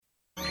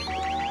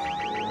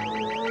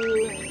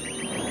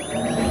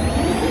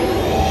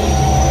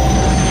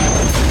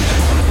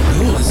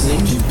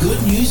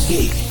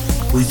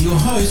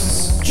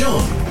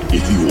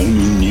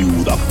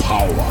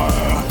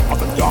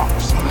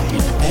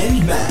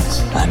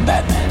Matt and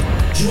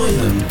Batman. Join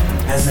them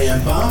as they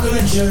embark on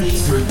a journey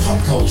through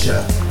pop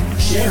culture,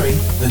 sharing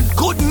the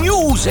good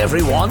news,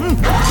 everyone.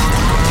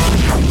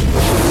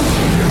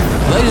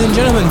 Ladies and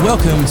gentlemen,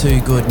 welcome to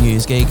Good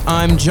News Geek.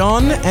 I'm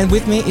John, and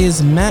with me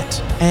is Matt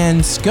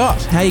and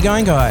Scott. How you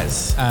going,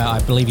 guys?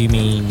 I believe you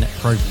mean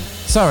Proby.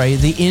 Sorry,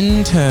 the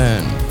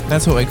intern.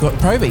 That's what we got.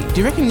 Proby, do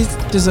you reckon he's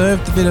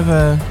deserved a bit of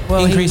a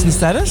increase in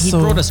status? He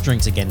brought us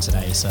drinks again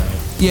today, so...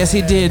 Yes,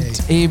 he did.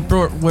 He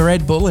brought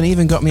Red Bull and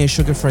even got me a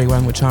sugar-free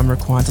one, which I'm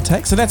required to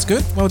take. So that's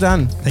good. Well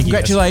done.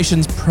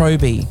 Congratulations,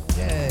 Proby.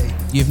 Yay.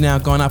 You've now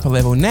gone up a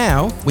level.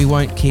 Now, we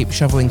won't keep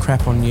shoveling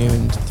crap on you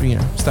and,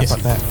 stuff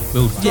like that.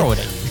 We'll throw it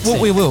at you. Well,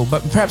 we will,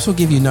 but perhaps we'll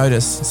give you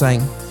notice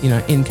saying,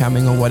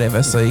 incoming or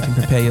whatever, so you can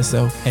prepare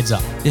yourself. Heads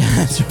up. Yeah,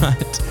 that's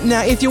right.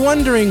 Now, if you're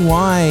wondering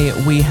why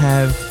we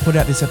have put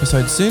out this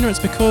episode sooner, it's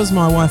because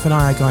my wife and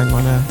I are going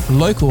on a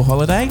local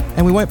holiday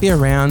and we won't be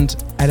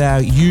around at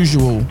our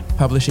usual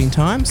publishing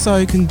time.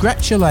 So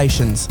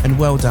congratulations and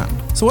well done.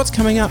 So what's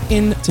coming up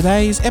in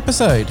today's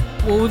episode?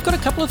 Well, we've got a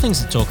couple of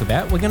things to talk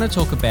about. We're going to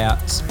talk about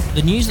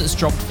the news that's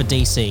dropped for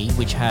DC,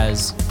 which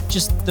has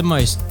just the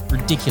most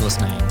ridiculous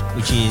name,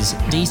 which is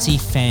DC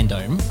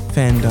Fandome.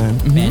 Fandome.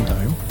 Mm-hmm.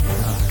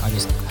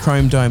 Fandome.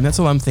 Chrome Dome. That's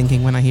all I'm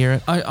thinking when I hear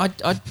it.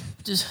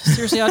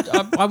 Seriously,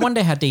 I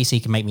wonder how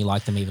DC can make me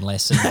like them even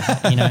less.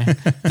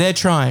 They're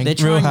trying. They're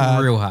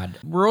trying real hard.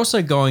 We're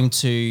also going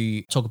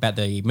to talk about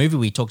the movie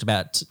we talked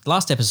about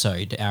last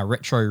episode, our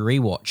retro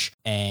rewatch,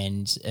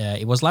 and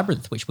it was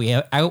Labyrinth, which we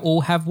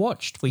all have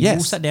watched. We all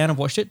sat down and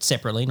watched it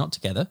separately, not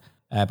together.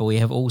 But we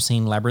have all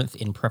seen Labyrinth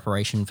in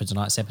preparation for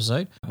tonight's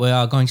episode. We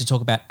are going to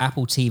talk about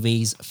Apple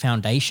TV's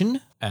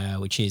Foundation,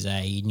 which is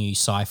a new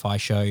sci-fi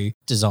show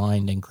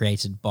designed and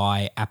created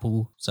by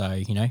Apple.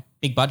 So,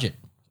 big budget.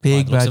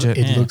 Big budget.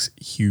 It looks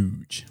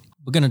huge.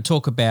 We're going to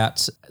talk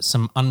about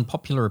some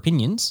unpopular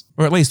opinions,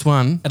 or at least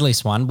one. At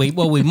least one. We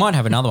might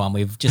have another one.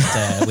 We've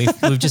just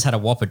we've just had a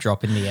whopper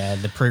drop in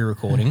the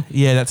pre-recording.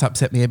 Yeah, that's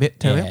upset me a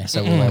bit.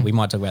 So we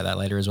might talk about that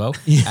later as well.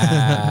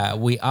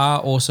 We are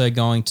also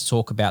going to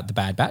talk about The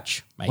Bad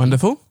Batch. Maybe.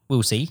 Wonderful.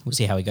 We'll see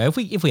how we go.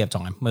 If we have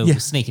time, we'll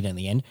sneak it in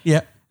the end.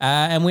 Yeah.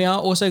 And we are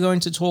also going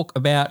to talk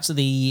about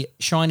the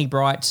shiny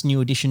bright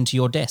new addition to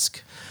your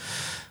desk.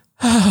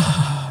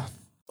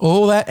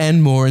 All that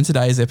and more in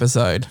today's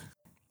episode.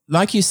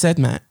 Like you said,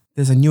 Matt,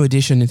 there's a new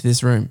addition into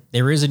this room.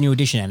 There is a new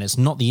addition, and it's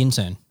not the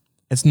intern.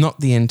 It's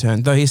not the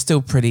intern, though he's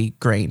still pretty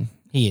green.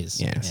 He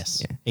is.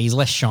 Yes. Yeah. He's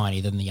less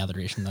shiny than the other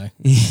edition, though.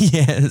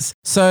 Yes.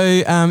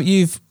 So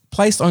you've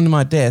placed onto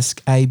my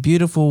desk a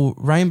beautiful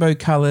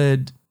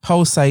rainbow-coloured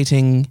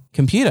pulsating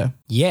computer.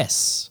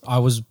 Yes. I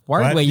was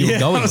worried where you were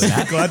going with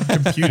that. Glad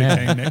computer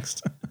came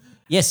next.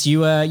 Yes,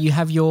 you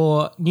have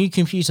your new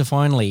computer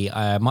finally,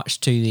 much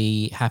to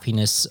the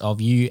happiness of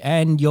you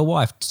and your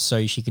wife,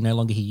 so she can no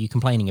longer hear you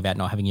complaining about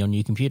not having your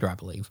new computer, I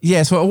believe.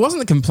 Yes, well, it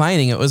wasn't the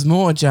complaining. It was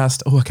more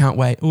just, I can't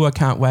wait,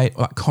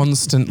 like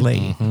constantly.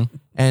 Mm-hmm.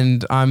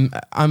 And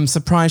I'm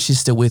surprised she's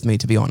still with me,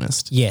 to be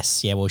honest.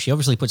 Yes, yeah, well, she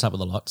obviously puts up with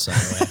a lot, so...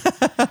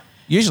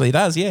 Usually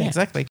does, yeah,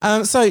 exactly.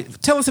 So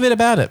tell us a bit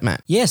about it,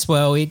 Matt. Yes,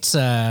 well, it's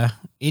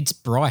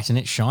bright and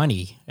it's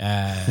shiny.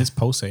 It's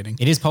pulsating.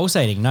 It is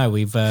pulsating. No,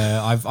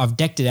 I've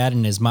decked it out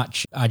in as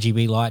much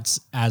RGB lights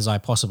as I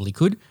possibly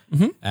could.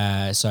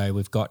 Mm-hmm. So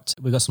we've got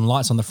some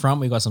lights on the front,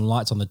 we've got some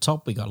lights on the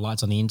top, we've got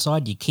lights on the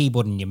inside. Your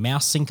keyboard and your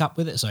mouse sync up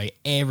with it, so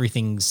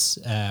everything's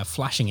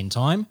flashing in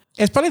time.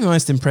 It's probably the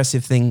most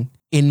impressive thing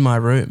in my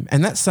room,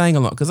 and that's saying a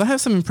lot because I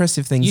have some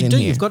impressive things in here.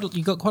 You've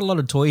got quite a lot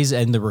of toys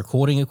and the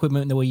recording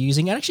equipment that we're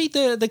using. And actually,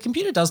 the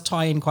computer does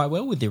tie in quite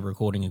well with the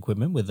recording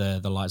equipment with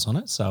the lights on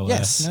it. So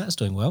yes, that's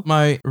doing well.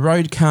 My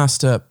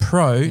Rodecaster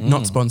Pro,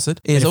 not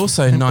sponsored, is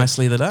also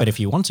nicely lit up. But if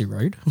you want to,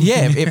 Rode,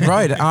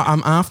 Rode.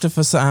 I'm after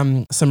for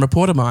some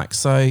reporter mics,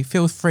 so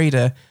feel free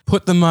to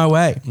put them my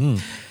way.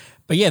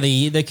 But yeah,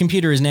 the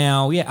computer is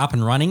now up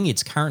and running.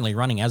 It's currently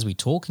running as we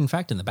talk, in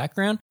fact, in the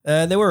background.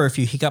 There were a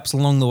few hiccups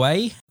along the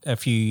way, a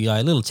few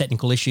little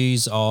technical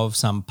issues of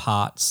some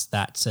parts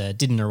that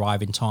didn't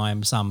arrive in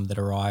time, some that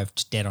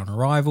arrived dead on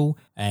arrival,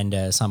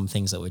 and some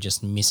things that were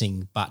just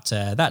missing. But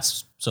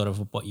that's sort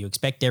of what you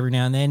expect every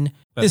now and then.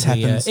 But this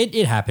happens.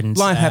 It happens.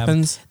 Life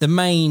happens. The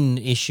main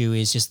issue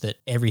is just that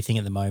everything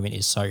at the moment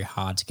is so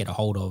hard to get a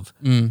hold of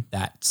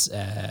that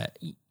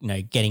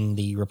getting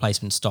the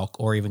replacement stock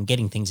or even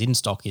getting things in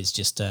stock is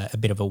just a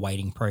bit of a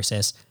waiting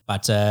process.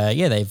 But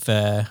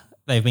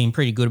they've been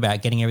pretty good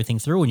about getting everything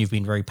through, and you've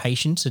been very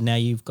patient, and now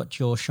you've got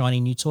your shiny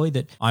new toy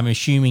that I'm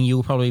assuming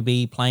you'll probably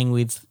be playing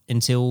with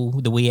until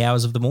the wee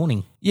hours of the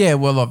morning. Yeah,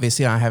 well,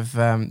 obviously I have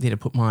to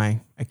put my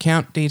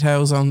account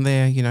details on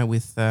there,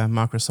 with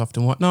Microsoft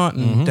and whatnot,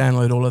 and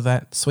download all of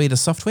that suite of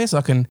software so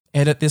I can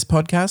edit this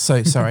podcast.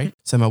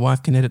 So my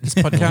wife can edit this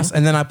podcast,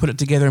 and then I put it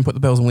together and put the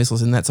bells and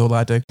whistles in. That's all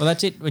I do. Well,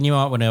 that's it. When you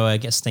might want to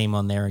get Steam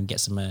on there and get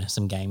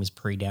some games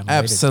pre-downloaded.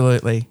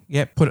 Absolutely.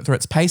 Yep. Put it through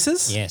its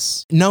paces.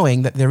 Yes.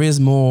 Knowing that there is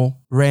more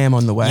RAM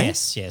on the way.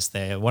 Yes.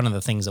 One of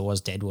the things that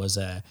was dead was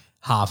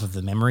half of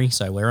the memory.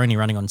 So we're only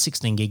running on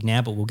 16 gig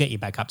now, but we'll get you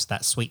back up to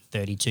that sweet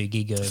 32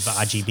 gig of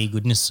RGB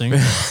goodness soon.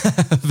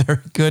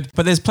 Very good.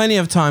 But there's plenty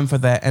of time for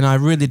that, and I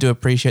really do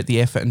appreciate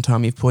the effort and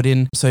time you've put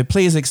in. So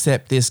please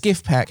accept this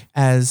gift pack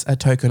as a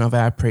token of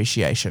our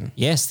appreciation.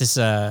 Yes,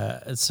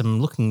 there's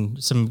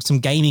some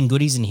gaming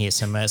goodies in here,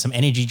 some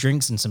energy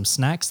drinks and some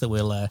snacks that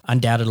will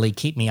undoubtedly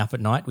keep me up at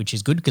night, which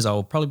is good because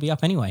I'll probably be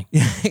up anyway.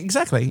 Yeah,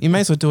 exactly. You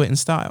may as well do it in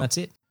style. That's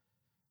it.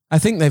 I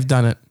think they've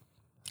done it,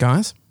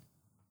 guys.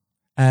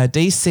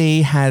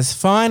 DC has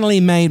finally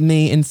made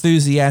me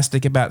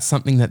enthusiastic about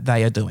something that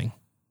they are doing.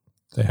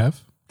 They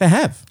have? They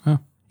have. Oh.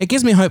 It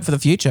gives me hope for the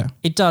future.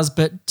 It does,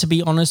 but to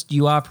be honest,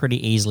 you are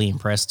pretty easily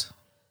impressed.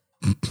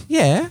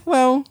 Yeah,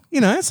 well,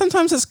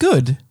 sometimes it's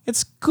good.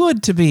 It's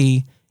good to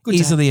be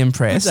easily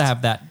impressed. Good to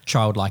have that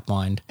childlike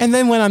mind. And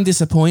then when I'm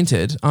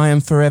disappointed, I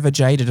am forever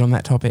jaded on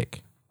that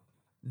topic.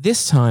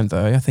 This time,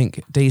 though, I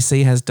think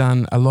DC has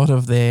undone a lot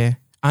of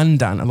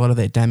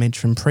their damage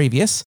from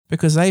previous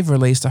because they've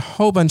released a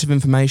whole bunch of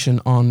information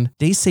on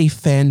DC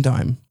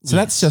Fandom. So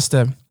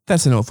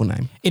that's an awful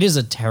name. It is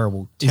a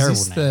terrible Is name.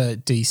 this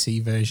the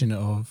DC version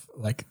of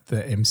like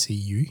the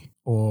MCU,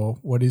 or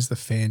what is the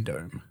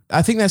Fandom?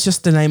 I think that's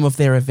just the name of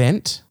their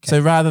event. Okay. So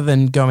rather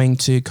than going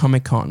to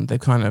Comic-Con, they've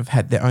kind of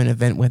had their own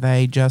event where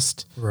they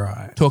just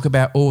talk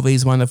about all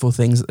these wonderful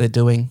things that they're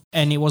doing.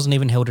 And it wasn't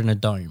even held in a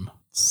dome.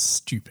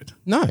 Stupid.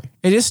 No,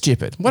 it is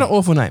stupid. What an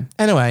awful name.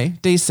 Anyway,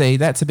 DC,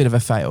 that's a bit of a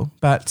fail.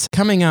 But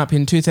coming up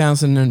in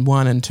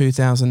 2001 and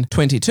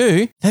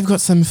 2022, they've got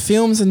some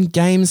films and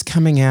games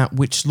coming out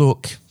which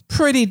look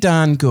pretty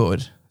darn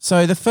good.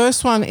 So the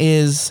first one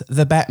is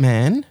The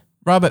Batman.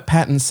 Robert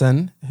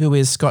Pattinson, who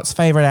is Scott's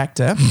favourite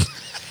actor,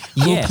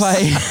 will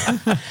play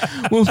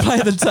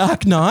the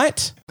Dark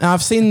Knight. Now,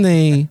 I've seen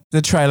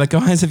the trailer,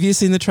 guys. Have you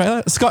seen the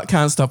trailer? Scott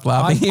can't stop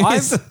laughing.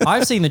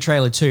 I've seen the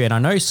trailer too, and I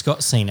know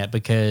Scott's seen it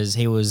because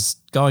he was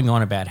going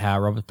on about how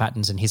Robert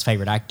Pattinson, his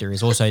favourite actor,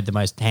 is also the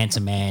most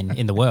handsome man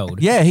in the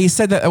world. Yeah, he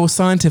said that it was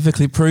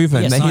scientifically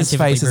proven that his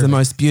face is the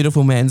most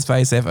beautiful man's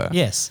face ever.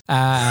 Yes.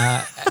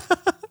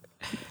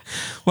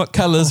 What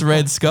colour's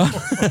red, Scott?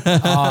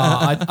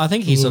 I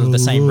think he's sort of the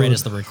same red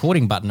as the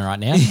recording button right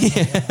now.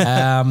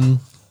 Yeah.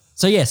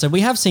 So we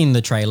have seen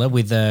the trailer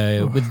with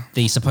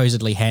the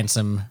supposedly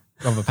handsome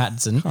Robert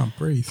Pattinson. Can't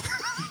breathe.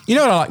 You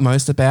know what I like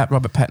most about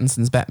Robert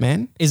Pattinson's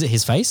Batman? Is it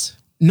his face?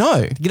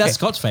 No. That's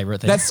Scott's favourite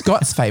thing. That's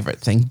Scott's favourite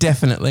thing,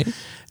 definitely.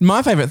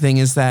 My favourite thing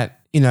is that,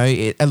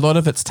 a lot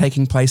of it's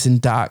taking place in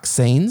dark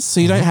scenes, so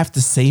you don't have to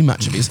see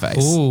much of his face.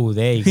 Oh,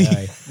 there you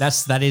go.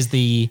 that is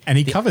the... And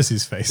he covers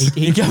his face.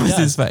 He covers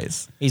his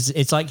face.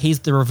 It's like he's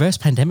the reverse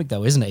Pandemic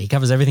though, isn't it? He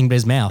covers everything but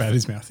his mouth. About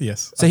his mouth,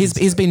 yes. So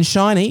he's been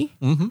shiny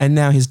and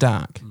now he's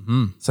dark.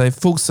 Mm-hmm. So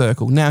full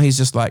circle. Now he's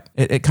just like,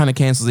 it kind of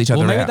cancels each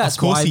other out. Of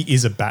course he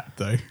is a bat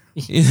though.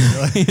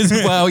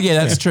 Well, yeah,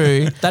 that's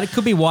true. That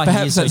could be why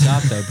he is so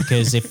dark though,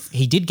 because if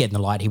he did get in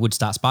the light, he would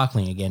start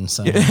sparkling again.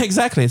 So yeah,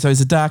 exactly. So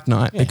he's a Dark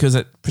Knight because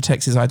it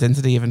protects his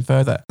identity even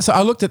further. So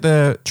I looked at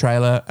the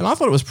trailer and I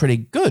thought it was pretty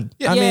good.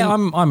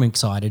 I'm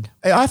excited.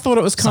 I thought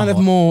it was kind of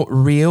more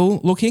real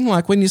looking.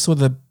 Like when you saw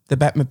the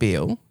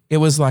Batmobile, it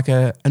was like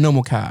a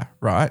normal car,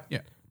 right?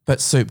 Yeah.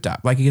 But souped up.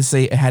 Like you can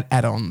see it had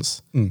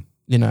add-ons.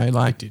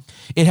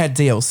 It had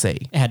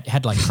DLC. It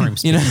had like chrome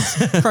spinners,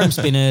 chrome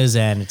spinners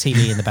and a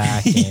TV in the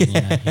back.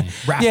 And,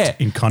 wrapped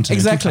in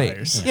continental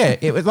tires. Yeah,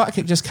 it was like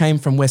it just came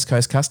from West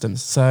Coast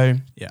Customs. So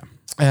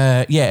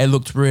it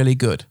looked really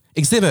good.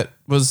 Exhibit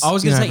was I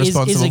was going to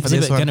say, is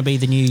Exhibit going to be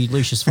the new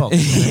Lucius Fox?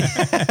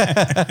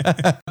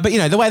 But,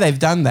 the way they've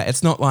done that,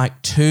 it's not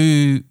like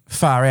too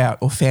far out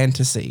or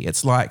fantasy.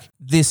 It's like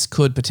this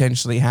could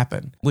potentially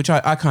happen, which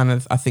I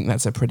think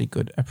that's a pretty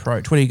good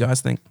approach. What do you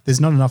guys think?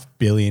 There's not enough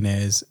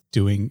billionaires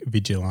doing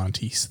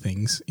vigilantes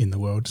things in the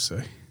world,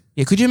 so...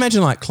 Yeah, could you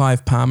imagine like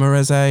Clive Palmer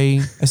as a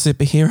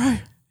superhero?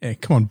 Yeah,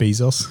 come on,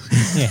 Bezos.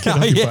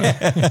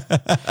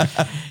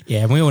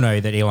 Yeah, and we all know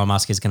that Elon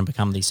Musk is going to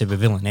become the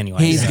supervillain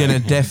anyway. He's going to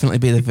definitely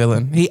be the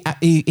villain.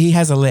 He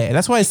has a lair.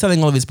 That's why he's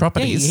selling all of his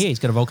properties. Yeah, he's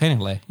got a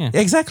volcano lair. Yeah.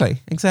 Exactly.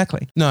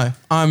 No,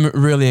 I'm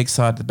really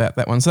excited about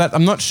that one. So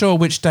I'm not sure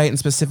which date and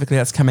specifically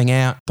that's coming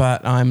out,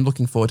 but I'm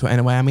looking forward to it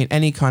anyway. I mean,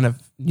 any kind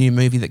of new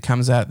movie that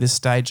comes out at this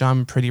stage,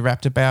 I'm pretty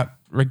wrapped about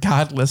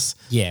regardless.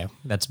 Yeah,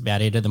 that's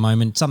about it at the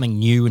moment. Something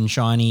new and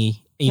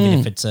shiny, even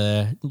if it's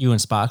new and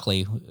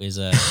sparkly, is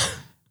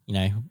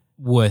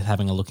worth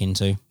having a look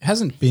into. It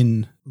hasn't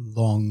been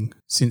long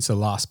since the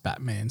last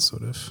Batman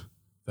sort of,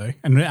 though.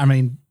 And I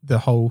mean, the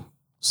whole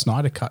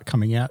Snyder cut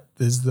coming out,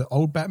 there's the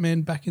old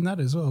Batman back in that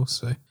as well.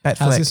 So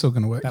how's this all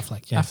going to work?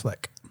 Batfleck, yeah.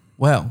 Affleck.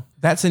 Well,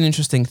 that's an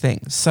interesting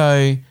thing.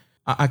 So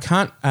I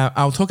can't,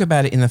 I'll talk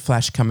about it in the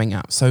Flash coming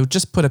up. So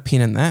just put a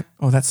pin in that.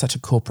 Oh, that's such a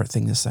corporate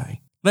thing to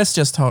say. Let's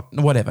just hold,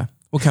 whatever.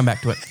 We'll come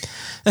back to it.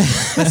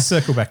 Let's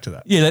circle back to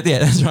that. Yeah,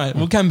 that's right.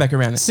 We'll come back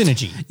around.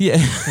 Synergy. Yeah.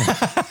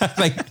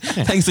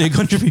 Thanks for your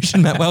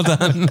contribution, Matt. Well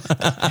done.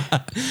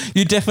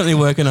 You definitely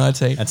work in IT.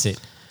 That's it.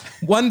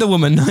 Wonder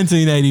Woman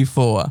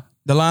 1984.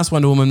 The last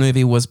Wonder Woman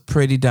movie was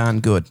pretty darn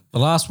good. The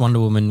last Wonder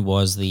Woman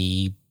was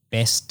the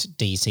best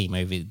DC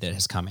movie that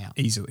has come out.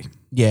 Easily.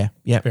 Yeah,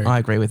 I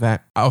agree with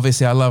that.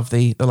 Obviously, I love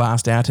the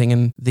last outing,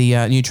 and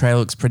the new trailer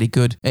looks pretty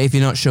good. If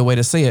you're not sure where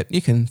to see it,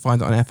 you can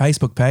find it on our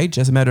Facebook page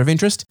as a matter of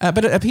interest.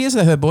 But it appears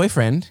that her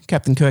boyfriend,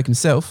 Captain Kirk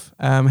himself,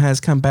 has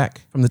come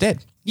back from the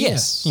dead.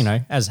 Yes,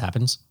 as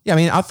happens. Yeah, I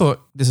mean, I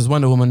thought this was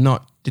Wonder Woman,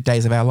 not the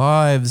Days of Our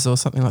Lives or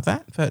something like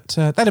that. But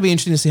that'll be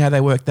interesting to see how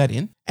they work that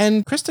in.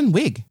 And Kristen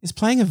Wiig is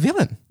playing a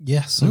villain.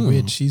 Yeah, so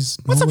weird. She's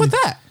What's up with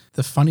that?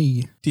 The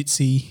funny,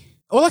 ditzy.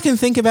 All I can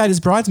think about is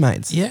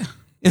Bridesmaids. Yeah.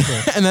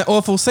 And that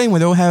awful scene where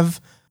they all have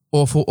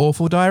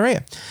awful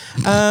diarrhea.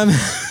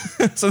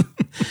 So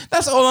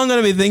that's all I'm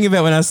going to be thinking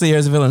about when I see her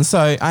as a villain.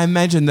 So I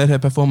imagine that her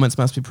performance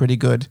must be pretty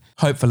good,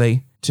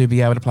 hopefully, to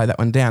be able to play that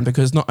one down,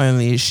 because not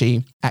only is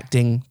she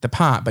acting the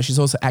part, but she's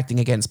also acting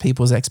against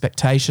people's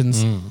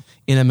expectations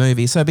in a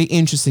movie. So it'd be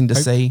interesting to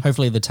see.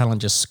 Hopefully the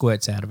talent just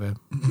squirts out of her.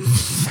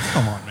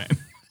 Come on, man.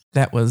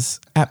 That was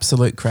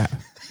absolute crap.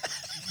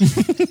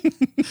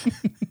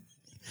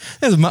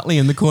 There's Muttley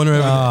in the corner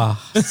over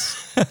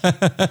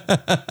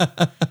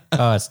there.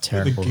 Oh, it's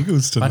terrible. The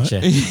giggles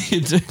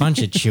tonight.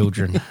 Bunch of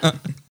children.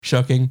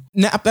 Shocking.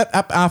 Now,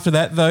 up after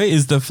that, though,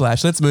 is The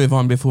Flash. Let's move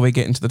on before we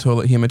get into the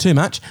toilet humour too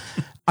much.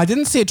 I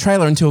didn't see a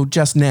trailer until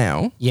just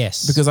now.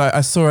 Yes. Because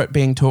I saw it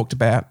being talked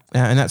about,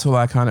 and that's all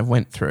I kind of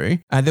went through.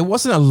 There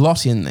wasn't a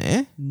lot in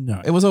there.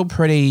 No. It was all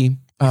pretty...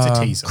 It's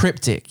a teaser.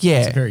 Cryptic,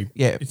 yeah.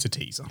 It's a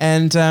teaser.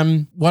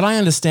 And what I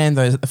understand,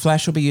 though, is that the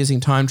Flash will be using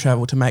time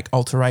travel to make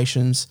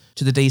alterations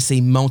to the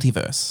DC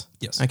multiverse.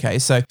 Yes. Okay,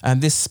 so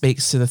this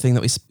speaks to the thing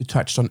that we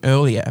touched on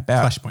earlier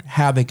about Flashpoint.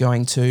 how they're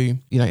going to,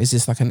 is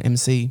this like an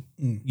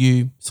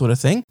MCU sort of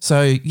thing?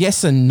 So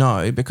yes and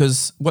no,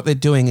 because what they're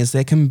doing is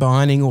they're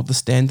combining all the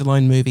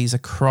standalone movies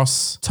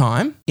across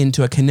time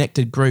into a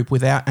connected group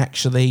without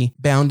actually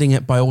bounding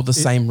it by all the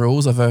same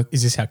rules of a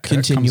Is this how Kirk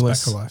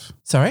continuous... comes back alive?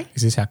 Sorry?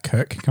 Is this how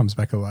Kirk comes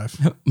back alive?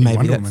 Maybe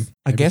Wonder that's, Woman.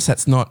 I guess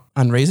that's not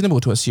unreasonable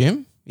to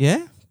assume.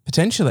 Yeah,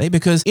 potentially,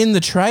 because in the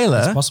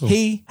trailer, possible.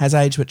 he has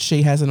aged, but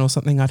she hasn't or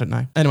something. I don't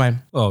know. Anyway,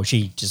 Well,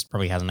 she just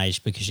probably hasn't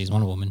aged because she's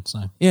Wonder Woman.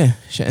 So yeah,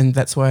 and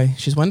that's why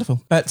she's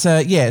wonderful. But so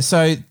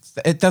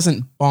it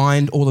doesn't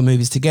bind all the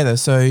movies together,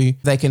 so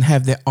they can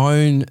have their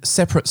own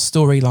separate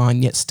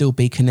storyline yet still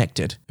be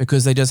connected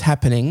because they're just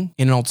happening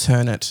in an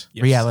alternate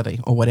reality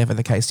or whatever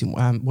the case,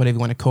 whatever you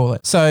want to call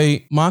it. So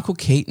Michael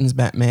Keaton's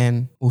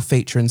Batman will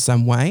feature in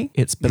some way,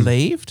 it's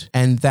believed,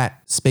 and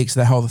that speaks to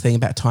the whole thing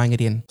about tying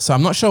it in. So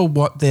I'm not sure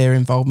what their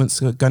involvement's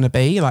going to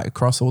be like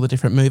across all the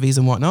different movies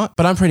and whatnot,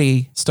 but I'm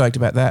pretty stoked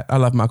about that. I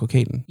love Michael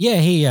Keaton. yeah,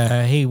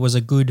 he was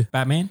a good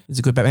Batman. He's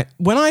a good Batman.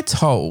 When I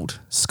told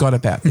Scott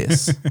about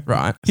this,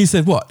 right, he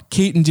said, "What?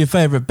 Keaton's your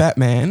favourite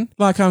Batman?"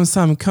 Like I'm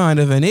some kind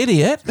of an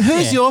idiot.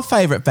 Who's your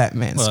favourite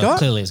Batman, Well, Scott?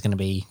 clearly it's going to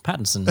be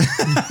Pattinson.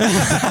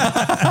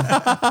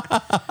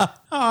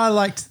 I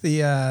liked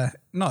the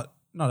not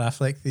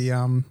Affleck. The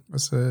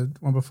what's the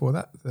one before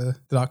that? The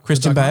Dark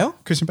Christian Dark Knight. Bale?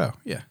 Christian Bale.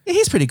 Yeah. Yeah,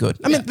 he's pretty good.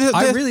 I mean,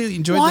 I really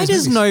enjoyed. Why those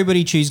does movies.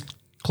 nobody choose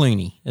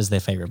Clooney as their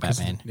favorite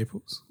Batman?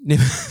 Nipples?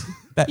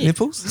 Bat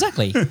nipples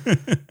Exactly.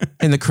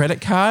 in the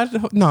credit card?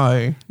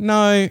 No.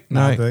 but-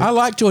 I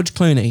like George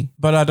Clooney,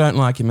 but I don't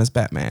like him as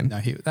Batman. No,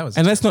 that was.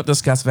 And let's not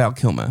discuss Val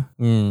Kilmer.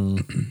 no,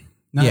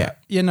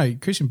 yeah. No,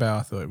 Christian Bale.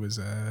 I thought it was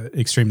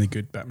extremely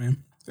good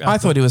Batman. I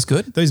thought he was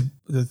good.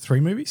 The three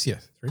movies. Yeah,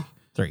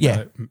 three.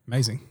 Yeah.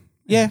 Amazing.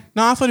 Yeah.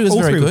 No, I thought he was All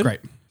very three were good. great.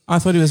 I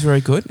thought he was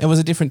very good. It was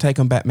a different take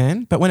on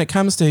Batman. But when it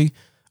comes to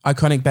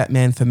iconic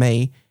Batman for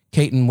me,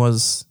 Keaton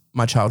was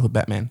my childhood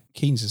Batman.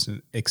 Keaton's just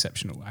an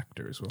exceptional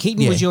actor as well.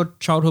 Keaton Yeah. was your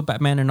childhood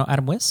Batman and not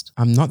Adam West?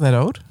 I'm not that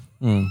old.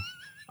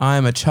 I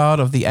am a child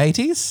of the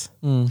 80s.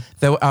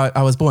 Though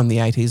I was born in the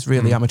 80s.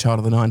 Really, I'm a child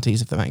of the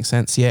 90s, if that makes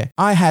sense. Yeah.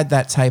 I had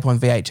that tape on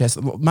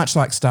VHS, much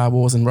like Star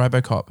Wars and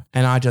RoboCop,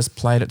 and I just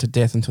played it to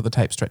death until the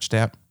tape stretched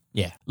out.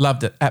 Yeah.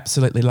 Loved it.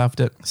 Absolutely loved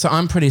it. So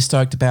I'm pretty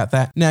stoked about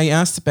that. Now, you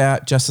asked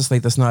about Justice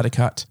League the Snyder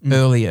Cut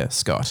earlier,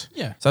 Scott.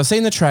 Yeah. So I've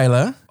seen the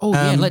trailer. Oh,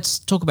 yeah, let's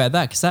talk about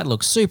that because that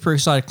looks super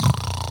exciting.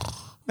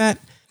 Matt,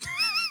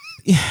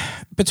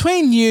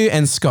 between you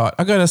and Scott,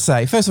 I got to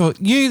say, first of all,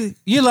 you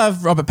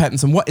love Robert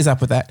Pattinson. What is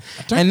up with that?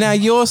 And now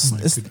you're...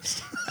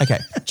 Okay.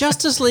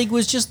 Justice League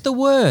was just the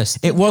worst.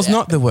 It was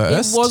not the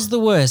worst. It was the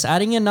worst.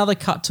 Adding another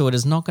cut to it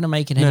is not going to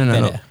make it any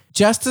No. better.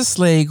 Justice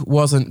League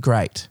wasn't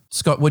great.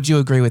 Scott, would you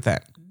agree with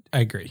that? I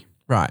agree.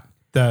 Right.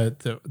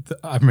 The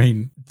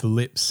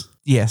lips.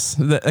 Yes.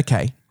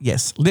 Okay.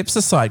 Yes. Lips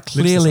aside,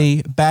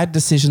 clearly bad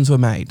decisions were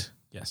made.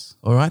 Yes.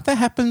 All right. That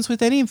happens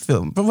with any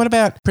film. But what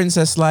about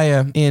Princess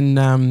Leia in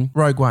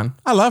Rogue One?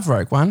 I love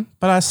Rogue One,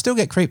 but I still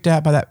get creeped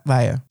out by that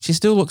Leia. She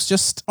still looks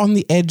just on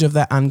the edge of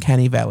that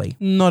uncanny valley.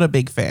 Not a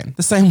big fan.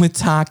 The same with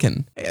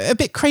Tarkin. A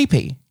bit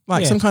creepy.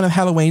 Like some kind of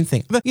Halloween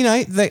thing. But,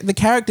 the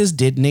characters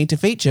did need to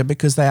feature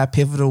because they are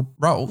pivotal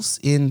roles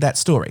in that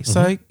story.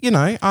 So,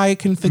 I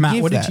can forgive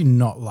Matt, what that. did you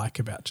not like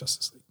about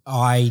Justice League?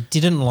 I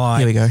didn't like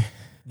Here we go.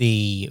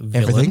 the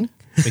villain Everything?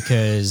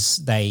 because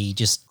they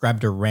just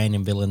grabbed a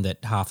random villain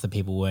that half the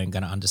people weren't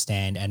going to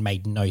understand and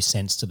made no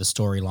sense to the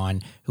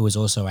storyline, who was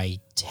also a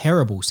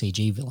terrible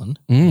CG villain.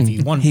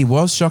 He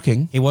was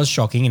shocking. It was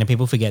shocking, and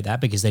people forget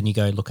that because then you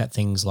go look at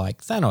things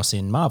like Thanos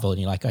in Marvel,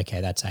 and you're like,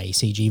 okay, that's a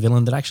CG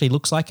villain that actually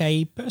looks like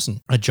a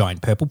person, a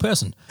giant purple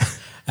person.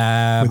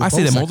 I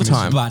see them all the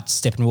time. But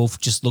Steppenwolf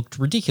just looked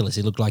ridiculous.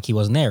 It looked like he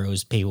wasn't there. It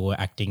was people were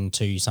acting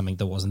to something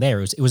that wasn't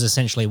there. It was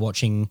essentially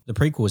watching the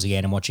prequels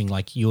again and watching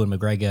like Ewan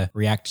McGregor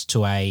react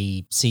to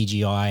a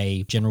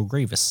CGI General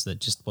Grievous that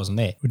just wasn't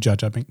there. With Jar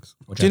Jar Binks.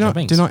 Do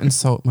not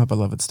insult my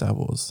beloved Star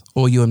Wars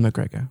or Ewan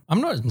McGregor. I'm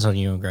not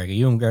insulting Ewan McGregor.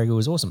 Ewan McGregor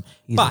was awesome.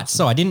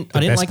 So I didn't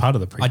best like part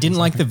of the prequels, I didn't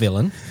like the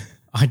villain.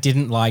 I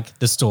didn't like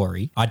the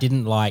story. I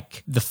didn't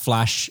like the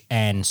Flash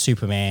and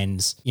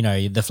Superman's,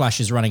 the Flash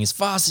is running as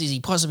fast as he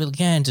possibly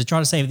can to try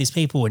to save these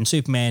people. And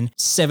Superman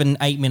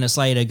 7-8 minutes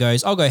later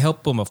goes, I'll go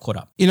help. Boom, I've caught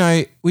up. We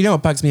know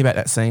what bugs me about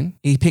that scene?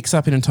 He picks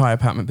up an entire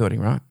apartment building,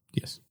 right?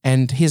 Yes.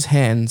 And his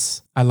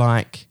hands are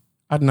like,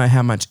 I don't know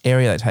how much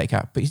area they take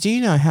up, but do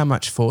you know how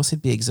much force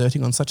he'd be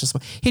exerting on such a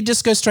small... He'd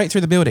just go straight through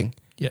the building.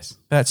 Yes.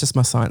 But that's just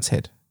my science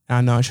head.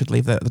 I know I should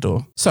leave that at the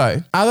door.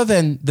 So other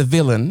than the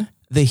villain,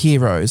 the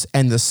heroes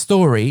and the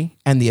story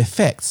and the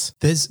effects,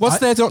 what's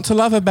there not to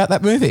love about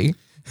that movie?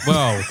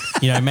 Well,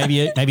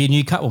 maybe a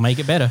new cut will make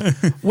it better.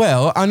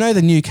 Well, I know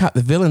the new cut,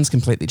 the villain's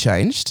completely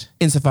changed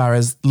insofar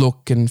as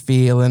look and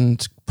feel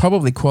and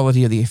probably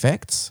quality of the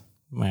effects.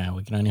 Wow,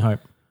 we can only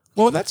hope.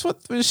 Well, that's what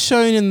was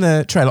shown in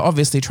the trailer.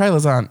 Obviously,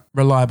 trailers aren't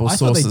reliable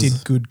sources. I thought they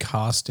did good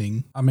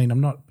casting. I mean,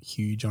 I'm not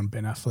huge on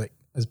Ben Affleck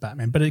as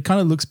Batman, but it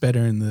kind of looks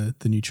better in the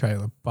new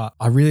trailer. But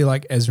I really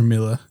like Ezra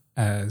Miller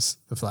as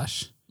the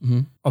Flash.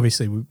 Mm-hmm.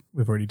 Obviously,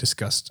 we've already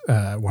discussed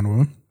Wonder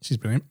Woman. She's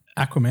brilliant.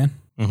 Aquaman.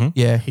 Mm-hmm.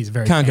 Yeah, he's a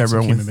very can't go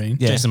wrong with being.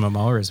 Yeah. Jason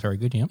Momoa is very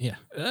good. Yeah.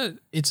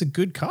 It's a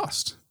good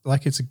cast.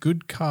 It's a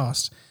good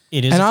cast.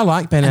 It is, and I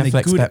like Ben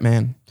Affleck's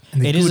Batman.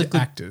 And it is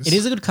actors. It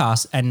is a good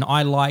cast, and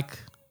I like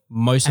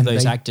most of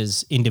those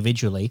actors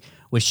individually,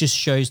 which just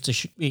shows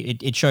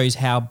it shows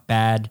how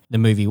bad the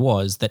movie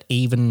was that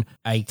even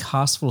a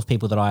cast full of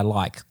people that I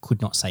like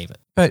could not save it.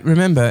 But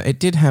remember, it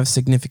did have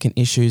significant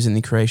issues in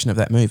the creation of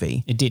that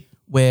movie. It did.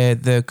 Where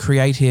the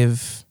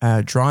creative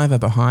driver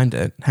behind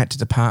it had to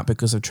depart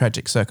because of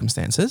tragic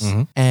circumstances,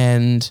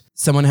 and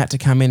someone had to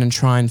come in and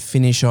try and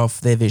finish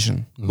off their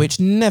vision, which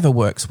never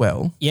works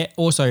well. Yeah,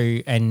 also,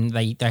 and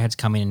they had to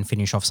come in and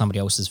finish off somebody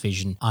else's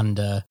vision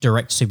under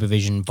direct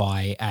supervision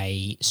by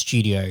a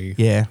studio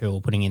who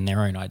were putting in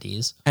their own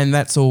ideas. And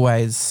that's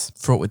always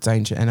fraught with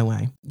danger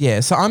anyway.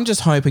 Yeah, so I'm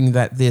just hoping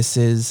that this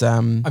is...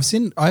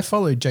 I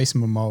followed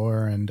Jason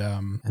Momoa and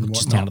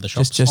just whatnot. down to the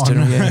shops. Just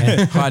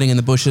hiding in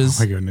the bushes.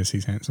 Oh my goodness,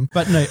 he's handsome.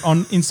 But no,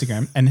 on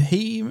Instagram, and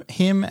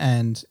him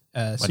and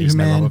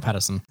Superman Robert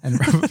Pattinson and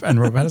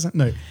Robert Pattinson.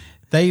 No,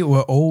 they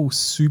were all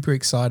super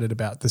excited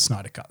about the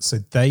Snyder Cut, so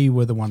they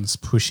were the ones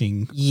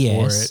pushing for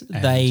it.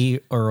 They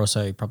are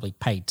also probably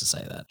paid to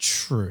say that.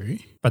 True,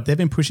 but they've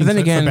been pushing. But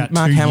then again, for about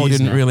Mark 2 Hamill years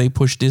didn't now. really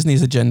push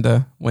Disney's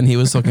agenda when he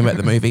was talking about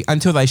the movie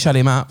until they shut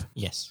him up.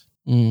 Yes.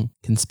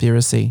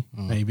 Conspiracy.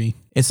 Maybe.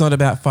 It's not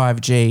about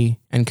 5G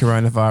and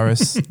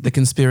coronavirus. The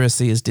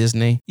conspiracy is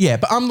Disney. Yeah,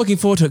 but I'm looking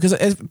forward to it because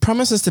it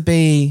promises to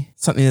be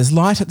something that's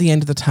light at the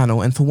end of the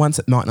tunnel, and for once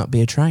it might not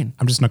be a train.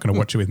 I'm just not going to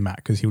watch it with Matt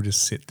because he'll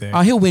just sit there.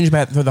 Oh, he'll whinge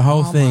about it through the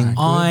whole thing.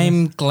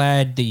 I'm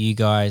glad that you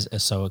guys are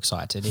so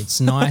excited.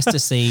 It's nice to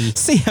see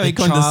See how he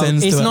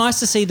condescends to It's it. nice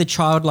to see the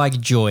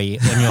childlike joy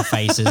on your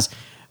faces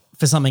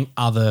for something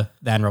other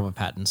than Robert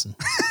Pattinson.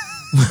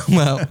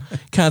 Well,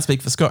 can't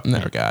speak for Scott in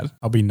that regard.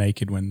 I'll be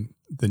naked when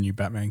the new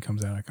Batman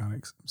comes out.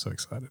 I'm so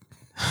excited.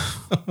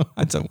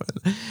 I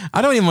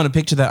don't even want to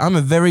picture that. I'm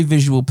a very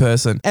visual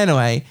person.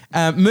 Anyway,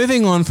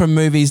 moving on from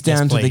movies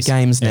down to the please.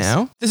 games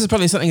now. This is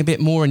probably something a bit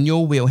more in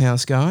your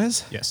wheelhouse,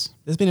 guys. Yes.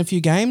 There's been a few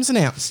games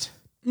announced.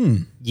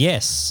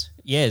 Yes.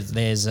 Yeah,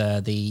 there's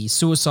the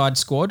Suicide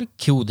Squad,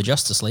 Kill the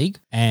Justice League,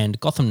 and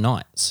Gotham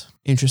Knights.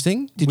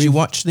 Interesting. Did you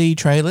watch the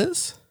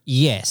trailers?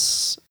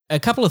 Yes. A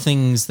couple of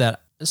things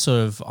that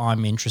sort of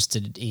I'm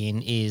interested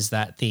in is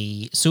that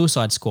the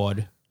Suicide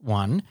Squad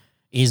one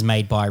is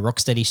made by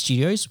Rocksteady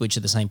Studios, which are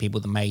the same people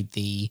that made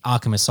the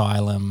Arkham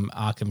Asylum,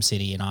 Arkham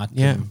City, and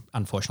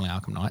unfortunately,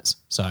 Arkham Knights.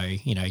 So,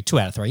 2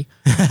 out of 3.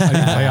 I didn't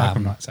play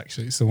Arkham Knights,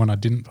 actually. It's the one I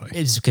didn't play.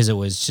 It's because it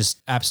was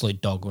just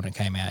absolute dog when it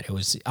came out. It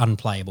was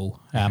unplayable.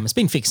 It's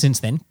been fixed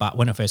since then, but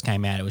when it first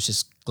came out, it was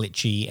just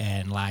glitchy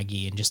and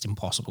laggy and just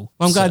impossible.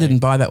 Well, I'm glad I didn't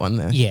buy that one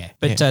though. Yeah,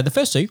 but the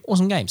first two,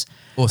 awesome games.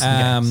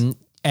 Awesome games.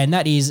 And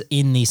that is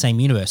in the same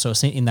universe, or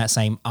in that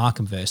same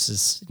Arkham verse,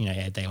 as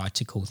they like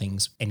to call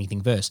things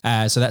anything verse.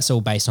 So that's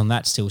all based on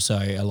that still. So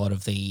a lot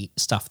of the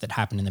stuff that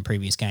happened in the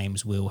previous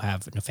games will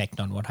have an effect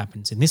on what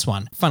happens in this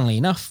one. Funnily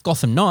enough,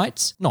 Gotham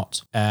Knights,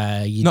 not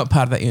part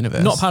of that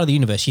universe. Not part of the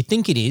universe. You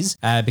think it is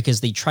because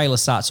the trailer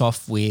starts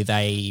off with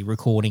a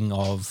recording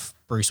of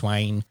Bruce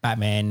Wayne,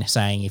 Batman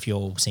saying, if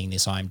you're seeing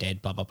this, I'm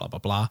dead, blah, blah, blah, blah,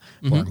 blah.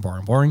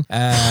 Boring.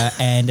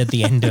 And at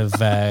the end of...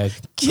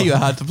 You're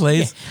hard to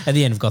please. At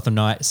the end of Gotham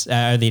Knights,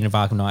 at the end of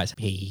Arkham Knights,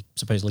 he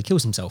supposedly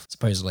kills himself,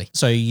 supposedly.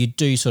 So you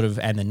do sort of,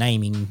 and the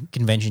naming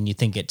convention, you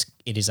think it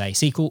is a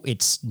sequel.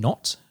 It's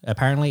not,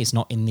 apparently. It's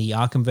not in the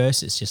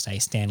Arkhamverse. It's just a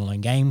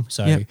standalone game.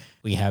 So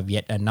we have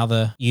yet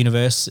another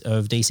universe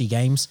of DC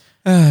games.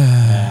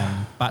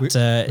 But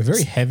we're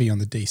very heavy on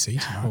the DC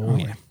tonight, aren't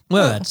we?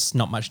 Well, that's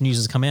not much news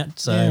has come out,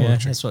 so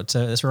that's what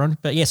that's we're on.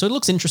 But yeah, so it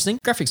looks interesting.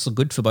 Graphics look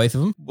good for both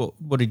of them.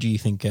 What did you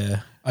think? I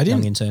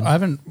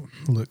haven't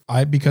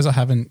because I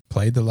haven't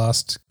played the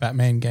last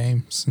Batman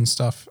games and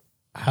stuff.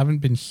 I haven't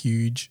been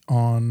huge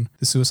on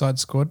the Suicide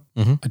Squad.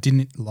 I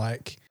didn't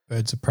like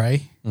Birds of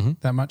Prey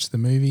that much. The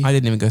movie, I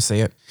didn't even go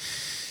see it.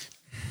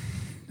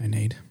 No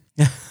need.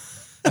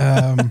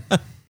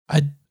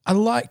 I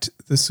liked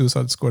the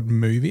Suicide Squad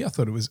movie. I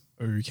thought it was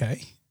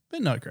okay,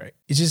 but not great.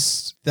 It's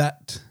just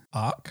that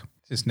arc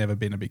has never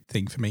been a big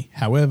thing for me.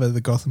 However, the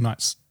Gotham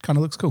Knights kind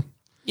of looks cool.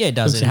 Yeah, it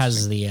does. It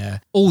has the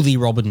all the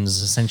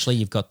Robins essentially.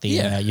 You've got the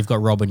you've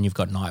got Robin, you've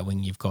got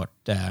Nightwing, you've got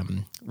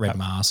Red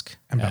Mask,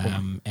 and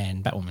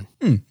Batwoman.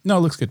 No,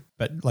 it looks good,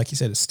 but like you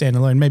said, it's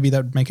standalone. Maybe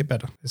that would make it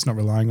better. It's not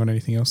relying on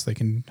anything else. They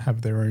can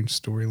have their own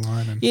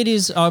storyline. And it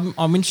is. I'm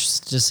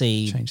interested to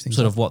see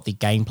sort of what the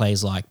gameplay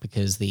is like,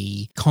 because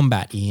the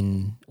combat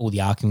in all the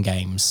Arkham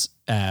games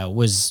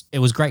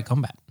was great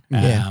combat.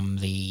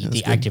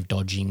 The active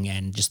dodging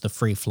and just the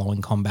free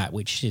flowing combat,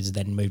 which is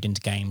then moved into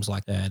games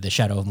like the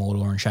Shadow of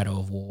Mordor and Shadow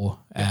of War,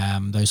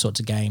 those sorts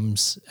of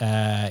games.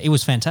 It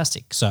was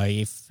fantastic. So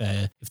if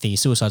the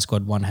Suicide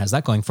Squad one has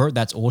that going for it,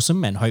 that's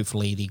awesome, and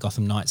hopefully the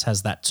Gotham Knights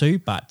has that too.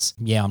 But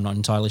yeah, I'm not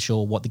entirely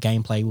sure what the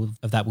gameplay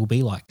of that will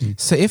be like.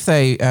 So if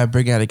they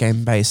bring out a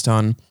game based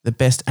on the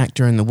best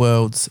actor in the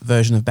world's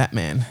version of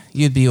Batman,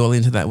 you'd be all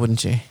into that,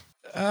 wouldn't you?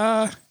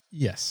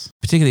 Yes.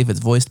 Particularly if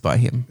it's voiced by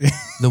him,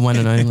 the one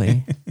and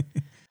only.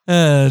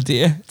 Oh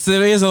dear. So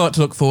there is a lot to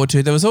look forward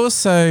to. There was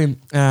also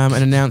an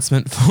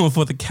announcement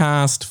for the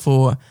cast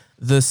for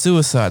the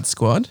Suicide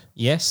Squad.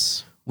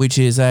 Yes. Which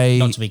is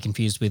not to be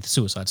confused with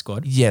Suicide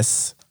Squad.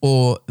 Yes.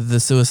 Or the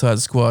Suicide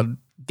Squad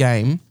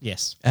game.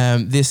 Yes.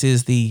 This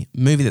is the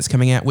movie that's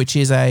coming out, which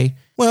is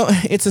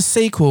it's a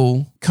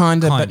sequel,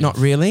 kind of, but not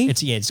really.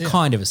 It's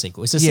kind of a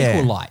sequel. It's a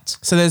sequel light.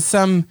 So there's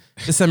some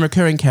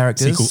recurring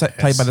characters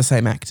played by the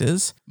same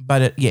actors,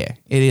 but it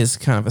is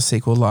kind of a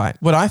sequel light.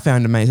 What I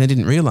found amazing, I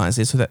didn't realise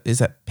this, is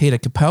that Peter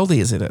Capaldi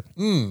is in it,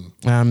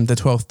 the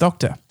 12th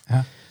Doctor.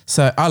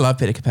 So I love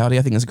Peter Capaldi.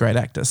 I think he's a great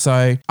actor.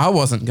 So I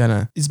wasn't going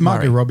to... Is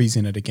Margot Robbie's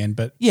in it again,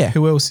 but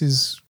who else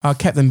is...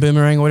 Captain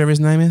Boomerang or whatever his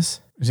name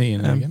is. Is he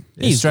in it again?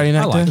 He's Australian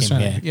actor. I like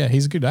him, yeah,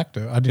 he's a good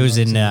actor. He was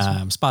in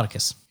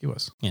Spartacus. He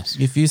was. Yes.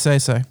 If you say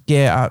so.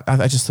 Yeah,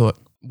 I just thought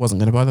wasn't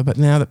going to bother, but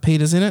now that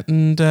Peter's in it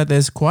and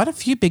there's quite a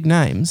few big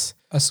names.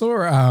 I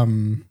saw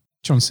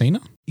John Cena.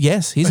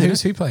 Yes, he's in it. Who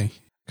does he play?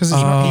 Because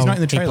he's not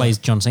in the trailer. He plays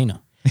John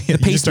Cena. The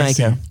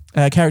Peacemaker.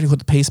 A character called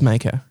the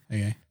Peacemaker.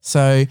 Okay.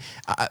 So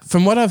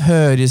from what I've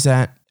heard is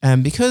that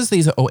because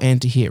these are all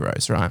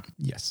anti-heroes, right?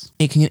 Yes.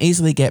 It can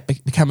easily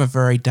become a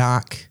very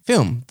dark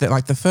film. That,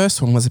 like, the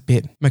first one was a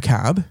bit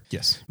macabre.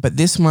 Yes. But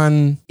this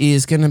one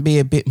is going to be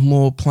a bit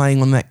more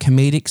playing on that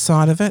comedic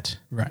side of it.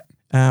 Right.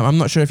 I'm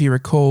not sure if you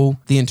recall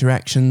the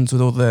interactions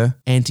with all the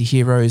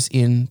anti-heroes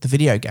in the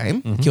video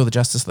game, Kill the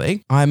Justice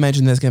League. I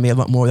imagine there's going to be a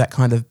lot more of that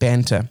kind of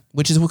banter,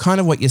 which is kind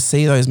of what you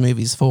see those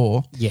movies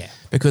for. Yeah.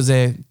 Because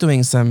they're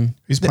doing some...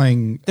 Who's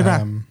playing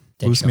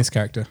Will Smith's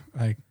character?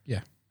 I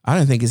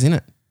don't think he's in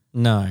it.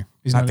 No.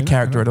 He's not the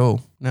character at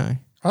all. No.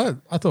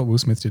 I thought Will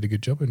Smith did a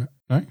good job in it.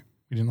 No?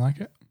 You didn't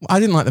like it? I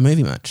didn't like the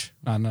movie much.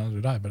 No, neither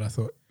did I, but I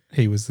thought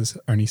he was the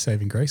only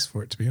saving grace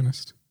for it, to be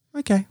honest.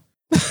 Okay.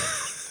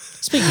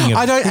 Speaking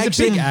of, he's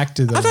a big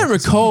actor, though. I don't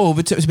recall,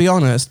 but to be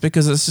honest,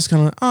 because it's just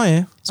kind of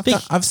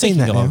I've seen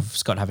that now.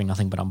 Scott having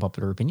nothing but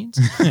unpopular opinions.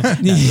 We'll get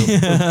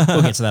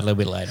to that a little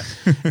bit later.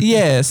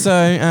 Yeah.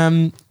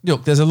 So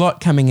look, there's a lot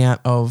coming out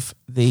of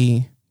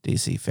the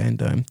DC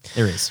fandom.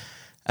 There is.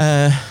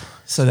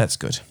 So that's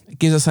good. It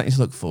gives us something to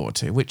look forward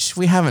to, which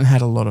we haven't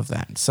had a lot of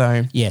that.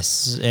 So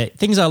yes,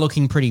 things are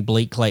looking pretty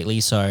bleak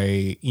lately.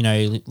 So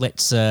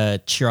let's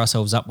cheer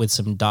ourselves up with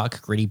some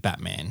dark, gritty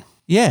Batman.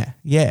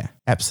 Yeah,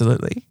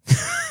 absolutely.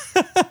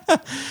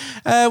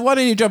 Why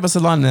don't you drop us a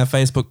line on our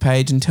Facebook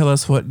page and tell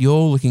us what you're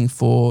looking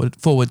forward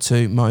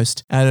to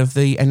most out of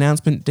the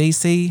announcement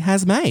DC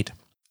has made.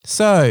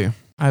 So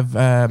I've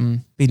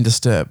been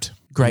disturbed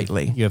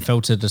greatly. You have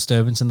felt a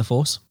disturbance in the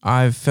force?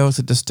 I've felt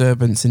a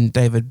disturbance in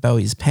David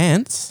Bowie's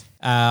pants.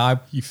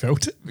 You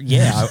felt it?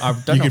 Yeah, I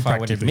don't know if I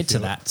would admit to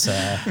that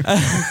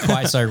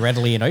quite so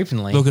readily and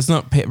openly. Look, it's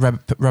not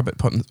Robert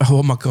Pattinson.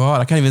 Oh my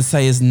God, I can't even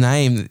say his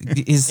name.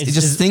 It's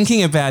just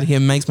thinking about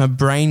him makes my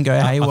brain go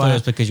haywire. I thought it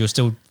was because you're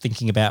still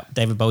thinking about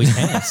David Bowie's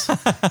pants.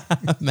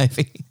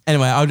 Maybe.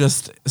 Anyway, I'll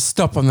just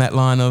stop on that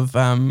line of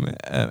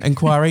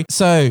inquiry.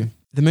 So,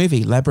 the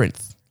movie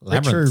Labyrinth.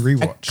 Retro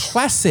rewatch. A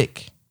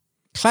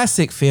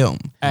classic film.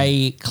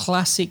 A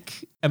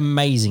classic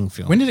amazing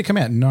film. When did it come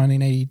out?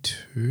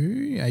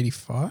 1982,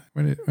 85?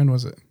 When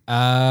was it? It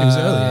was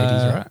early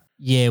 80s, right?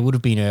 Yeah, it would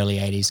have been early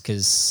 80s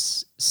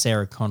because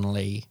Sarah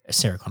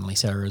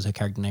was her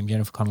character name,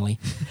 Jennifer Connelly,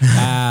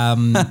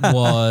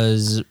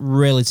 was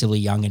relatively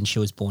young, and she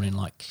was born in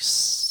like,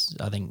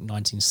 I think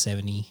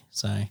 1970.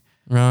 So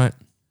Right.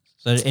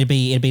 So it'd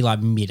be like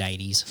mid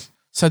 80s.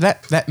 So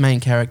that main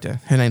character,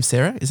 her name's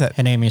Sarah. Is that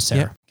her name is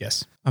Sarah? Yeah.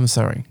 Yes. I'm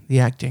sorry. The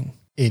acting.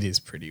 It is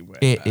pretty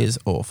wet. It is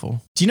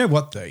awful. Do you know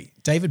what though?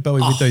 David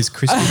Bowie with those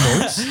crystal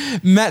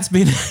balls. Matt's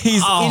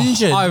he's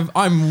injured.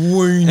 I'm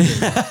wounded.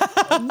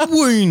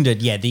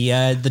 Wounded. Yeah,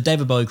 the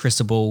David Bowie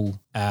crystal ball,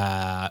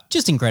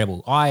 just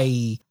incredible.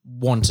 I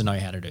want to know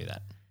how to do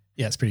that.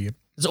 Yeah, it's pretty good.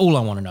 That's all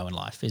I want to know in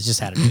life is just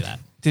how to do that.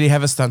 Did he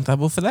have a stunt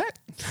double for that?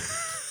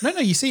 No,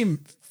 you see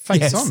him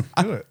face on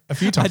do it a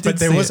few times. But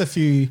there was a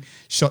few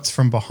shots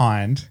from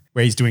behind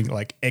where he's doing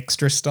like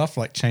extra stuff,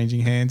 like changing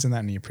hands and that,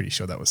 and you're pretty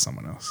sure that was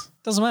someone else.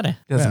 Doesn't matter.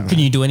 Doesn't Can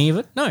you do any of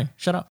it? No,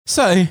 shut up.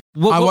 So I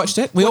watched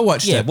it. We all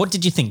watched it. Yeah, what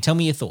did you think? Tell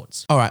me your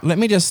thoughts. All right, let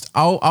me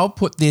I'll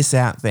put this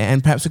out there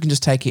and perhaps we can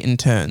just take it in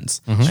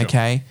turns. Mm-hmm.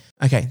 Okay.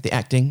 Okay, the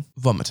acting,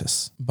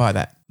 vomitous by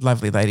that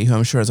lovely lady who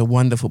I'm sure is a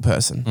wonderful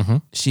person. Mm-hmm.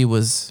 She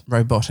was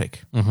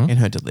robotic in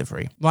her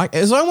delivery. Like,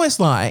 it was almost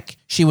like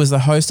she was the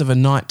host of a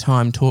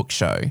nighttime talk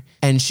show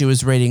and she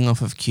was reading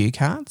off of cue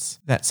cards.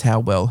 That's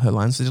how well her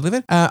lines were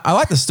delivered. I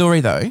like the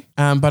story though,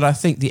 but I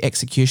think the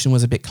execution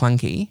was a bit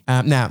clunky.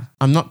 Now,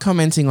 I'm not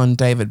commenting on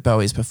David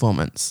Bowie's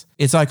performance.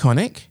 It's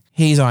iconic.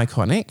 He's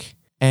iconic.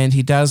 And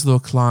he does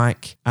look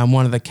like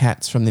one of the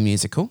cats from the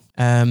musical.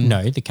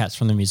 No, the cats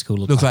from the musical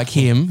look like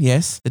him,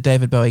 yes, the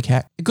David Bowie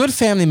cat. A good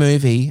family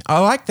movie. I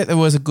like that there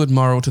was a good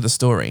moral to the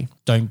story.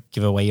 Don't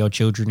give away your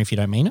children if you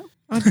don't mean it.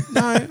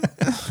 No.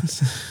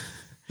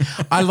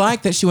 I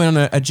like that she went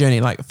on a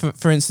journey. Like,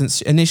 for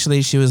instance,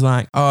 initially she was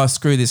like, oh,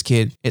 screw this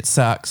kid. It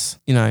sucks.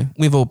 You know,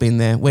 we've all been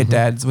there. We're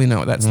dads. We know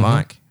what that's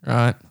like,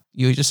 right?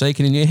 You were just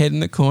shaking in your head in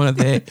the corner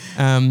there,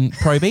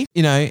 Proby,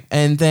 you know,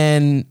 and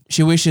then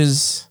she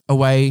wishes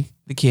away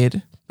the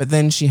kid, but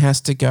then she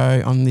has to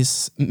go on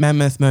this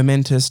mammoth,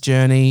 momentous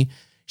journey.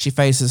 She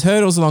faces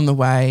hurdles along the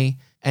way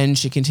and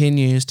she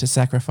continues to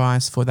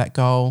sacrifice for that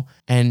goal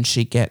and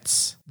she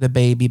gets the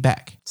baby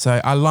back.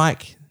 So I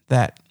like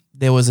that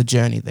there was a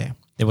journey there.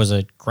 There was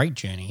a great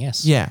journey,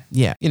 yes. Yeah.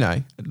 You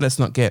know, let's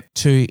not get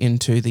too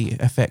into the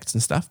effects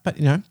and stuff, but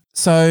you know.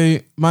 So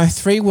my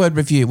 3-word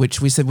review, which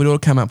we said we'd all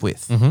come up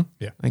with. Mm-hmm.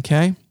 Yeah.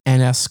 Okay.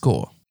 And our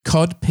score.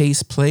 Cod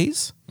piece,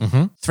 please.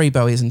 3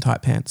 Bowies and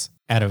tight pants.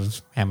 Out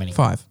of how many?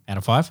 5. Out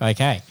of 5?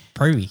 Okay.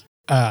 Proby.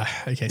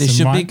 Okay. This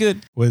should be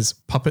good. Was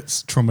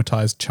Puppet's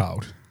traumatized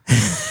child.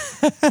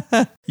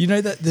 You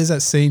know that there's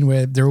that scene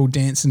where they're all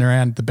dancing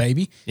around the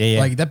baby? Yeah.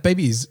 Like that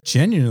baby is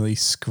genuinely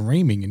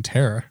screaming in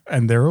terror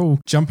and they're all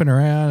jumping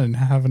around and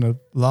having a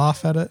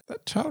laugh at it.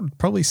 That child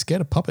probably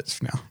scared of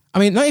puppets now. I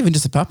mean, not even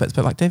just the puppets,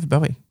 but like David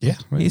Bowie. Yeah.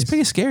 He's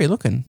pretty scary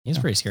looking. He's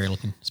pretty scary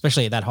looking,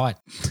 especially at that height.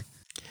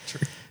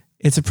 True.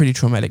 It's a pretty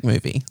traumatic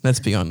movie, let's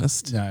be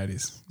honest. No, it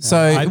is.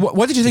 So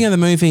what did you think of the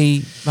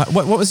movie? Like,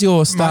 what was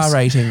your star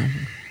rating?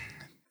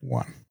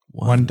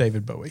 1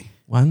 David Bowie.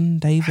 1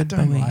 David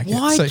don't Bowie. like it.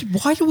 Why? So-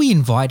 Why do we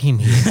invite him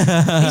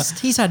here?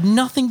 he's had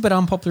nothing but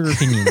unpopular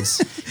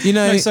opinions. You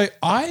know, No, so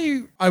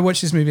I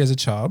watched this movie as a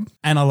child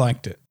and I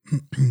liked it.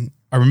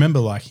 I remember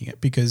liking it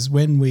because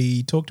when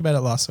we talked about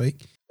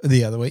it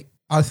the other week,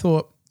 I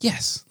thought,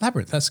 yes,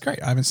 Labyrinth, that's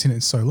great. I haven't seen it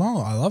in so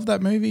long. I love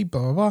that movie,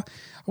 blah, blah, blah.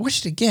 I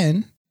watched it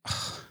again.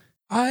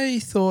 I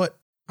thought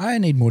I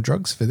need more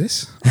drugs for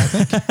this, I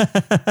think.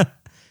 I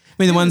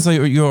mean, the ones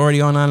that you're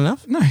already on aren't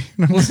enough? No,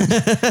 it wasn't.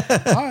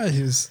 I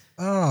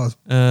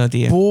was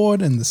Dear.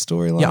 bored and the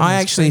storyline. Yeah, I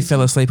was actually crazy.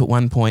 fell asleep at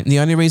one point. And the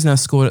only reason I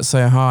scored it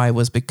so high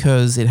was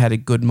because it had a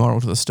good moral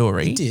to the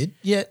story. It did,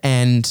 yeah.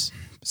 And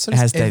So it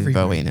does has David every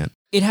Bowie movie. in it.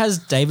 It has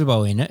David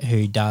Bowie in it,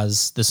 who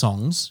does the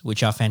songs,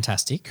 which are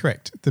fantastic.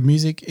 Correct. The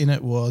music in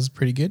it was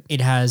pretty good.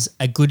 It has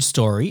a good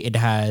story. It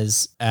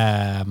has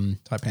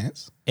Tight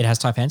pants. It has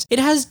Type Hands. It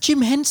has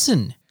Jim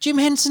Henson. Jim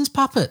Henson's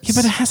puppets. Yeah,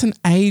 but it hasn't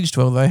aged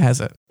well though,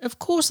 has it? Of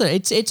course,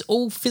 it's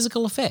all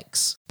physical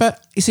effects.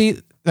 But you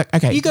see, like,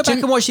 okay. You go back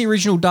and watch the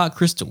original Dark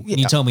Crystal and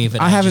you tell me if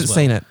it I haven't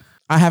seen it.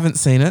 I haven't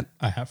seen it.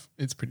 I have.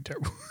 It's pretty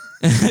terrible.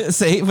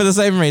 See, for the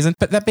same reason.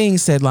 But that being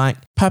said, like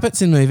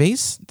puppets in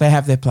movies, they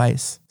have their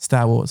place.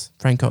 Star Wars,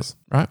 Frank Oz,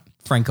 right?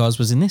 Frank Oz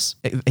was in this.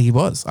 He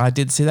was. I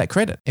did see that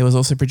credit. It was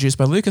also produced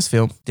by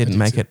Lucasfilm. Didn't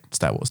make it.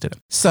 Star Wars did it.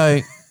 So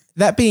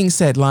that being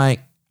said, like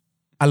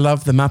I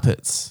love The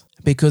Muppets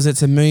because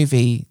it's a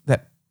movie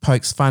that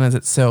pokes fun at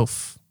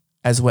itself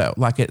as well.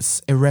 Like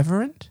it's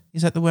irreverent.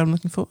 Is that the word I'm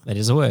looking for? That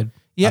is a word.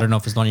 Yep. I don't know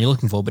if it's the one you're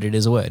looking for, but it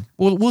is a word.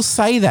 We'll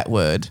say that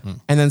word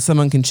and then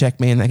someone can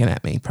check me and they can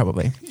at me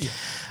probably. Yeah.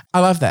 I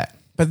love that.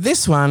 But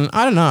this one,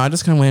 I don't know. I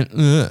just kind of went,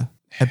 ugh,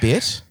 a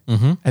bit,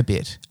 a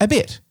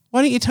bit.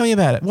 Why don't you tell me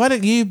about it? Why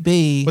don't you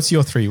be What's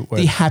your 3-word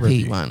the happy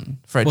review? one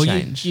for a Well,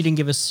 change? you didn't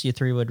give us your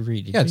 3-word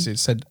review, did Yeah, you? it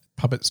said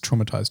Puppet's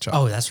traumatized child.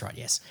 Oh, that's right.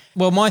 Yes.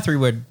 Well, my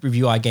 3-word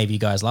review I gave you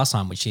guys last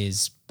time, which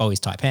is Bowie's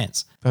tight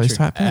pants. Bowie's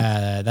tight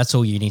pants. That's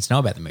all you need to know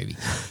about the movie.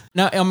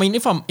 No, I mean,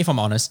 if I'm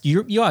honest,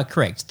 you are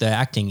correct. The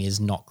acting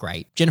is not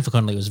great. Jennifer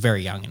Connelly was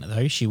very young in it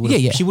though. She would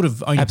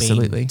have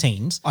only been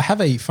teens. I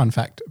have a fun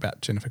fact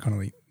about Jennifer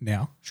Connelly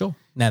now. Sure.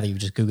 Now that you've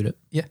just Googled it.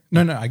 Yeah.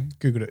 No, I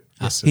Googled it.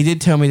 He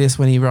did tell me this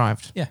when he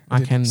arrived. Yeah,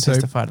 I can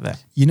testify to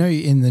that. You know,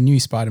 in the new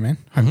Spider-Man,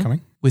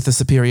 Homecoming. With the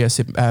superior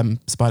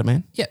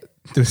Spider-Man. Yeah,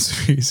 the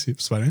superior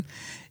Spider-Man.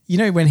 You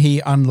know when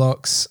they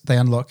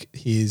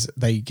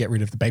get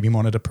rid of the baby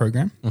monitor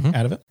program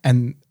out of it,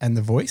 and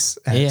the voice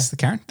as the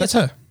Karen. That's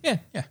her. Yeah.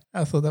 Yeah.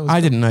 I thought that was.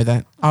 I didn't know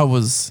that. I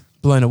was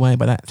blown away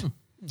by that.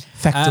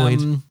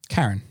 Factoid.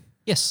 Karen.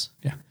 Yes.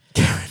 Yeah.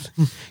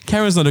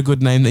 Karen's not a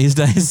good name these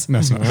days. No,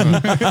 it's not.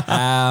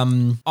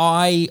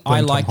 I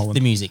like Holland.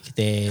 the music.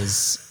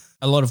 There's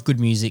a lot of good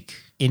music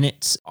in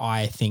it.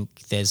 I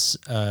think there's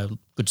a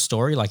good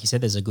story. Like you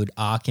said, there's a good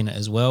arc in it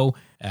as well.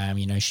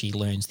 She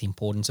learns the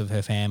importance of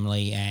her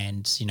family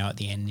and, at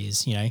the end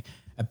is,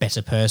 a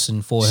better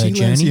person for her journey.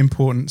 She learns the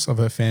importance of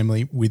her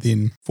family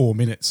within 4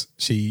 minutes.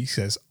 She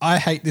says, I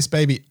hate this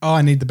baby. Oh,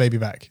 I need the baby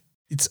back.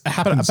 It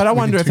happens. But I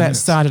wonder if that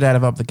minutes. started out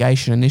of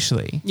obligation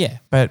initially. Yeah.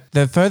 But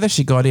the further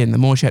she got in, the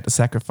more she had to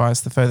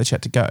sacrifice, the further she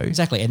had to go.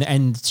 Exactly.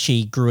 And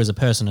she grew as a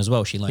person as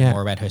well. She learned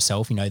more about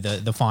herself.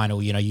 The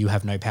final, you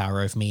have no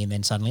power over me. And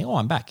then suddenly,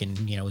 I'm back.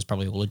 And, it was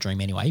probably all a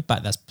dream anyway,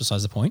 but that's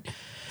besides the point.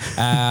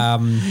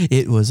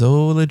 It was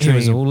all a dream. It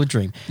was all a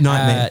dream.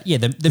 Nightmare.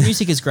 The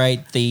music is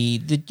great. The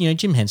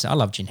Jim Henson, I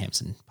love Jim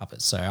Henson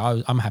puppets.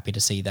 So I'm happy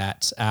to see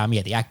that.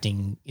 The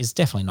acting is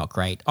definitely not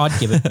great. I'd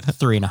give it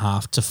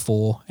 3.5 to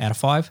 4 out of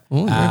 5.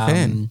 Oh, you're a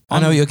fan. I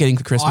know what you're getting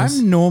for Christmas.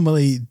 I'm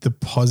normally the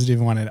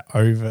positive one and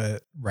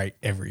overrate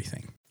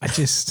everything.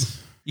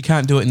 You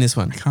can't do it in this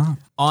one. I can't.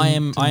 I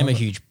am a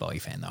huge Bowie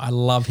fan though. I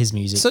love his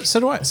music. So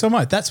do I. So am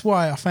I. That's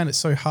why I found it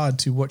so hard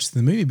to watch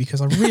the movie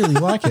because I really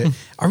like it.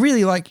 I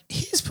really like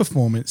his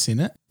performance in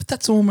it, but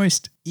that's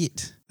almost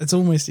it. That's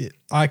almost it.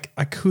 I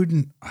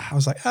couldn't. I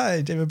was like,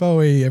 hey, David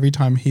Bowie. Every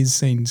time his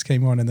scenes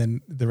came on, and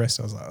then the rest,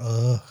 I was like,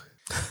 ugh.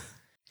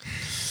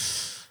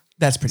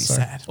 That's pretty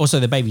sad. Also,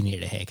 the baby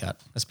needed a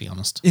haircut. Let's be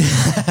honest. It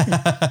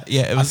was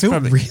I feel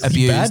probably really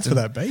abused bad for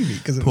that baby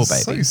because it Poor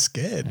was baby. so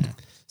scared. Yeah.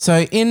 So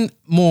in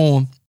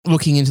more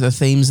looking into the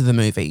themes of the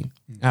movie,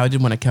 I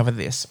did want to cover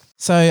this.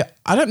 So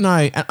I don't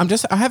know.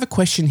 I have a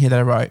question here that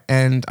I wrote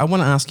and I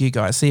want to ask you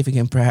guys, see if you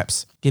can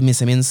perhaps give me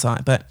some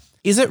insight. But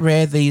is it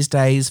rare these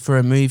days for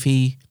a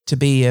movie to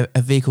be a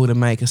vehicle to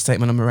make a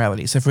statement on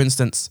morality? So for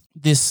instance,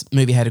 this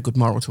movie had a good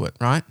moral to it,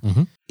 right?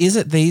 Mm-hmm. Is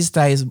it these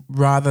days,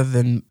 rather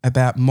than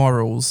about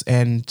morals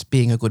and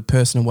being a good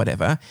person or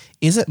whatever,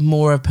 is it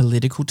more a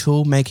political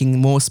tool making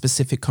more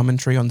specific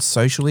commentary on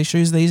social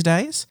issues these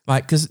days?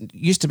 Like, because there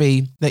used to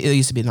be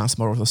a nice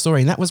moral to the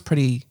story and that was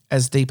pretty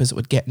as deep as it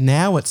would get.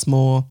 Now it's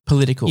more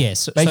political.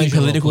 Yes. Making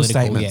political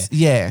statements.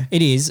 Yeah.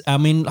 It is. I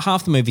mean,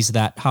 half the movies are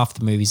that, half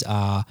the movies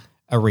are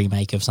a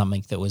remake of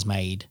something that was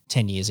made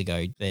 10 years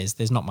ago.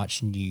 There's not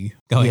much new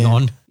going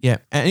on. Yeah.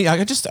 And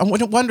I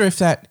wonder if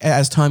that,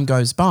 as time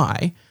goes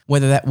by,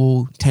 whether that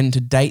will tend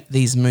to date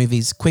these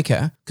movies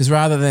quicker, because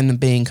rather than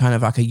being kind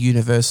of like a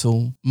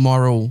universal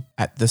moral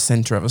at the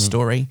center of a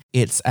story,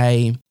 it's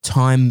a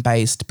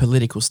time-based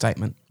political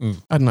statement. I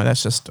don't know.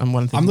 That's just, I'm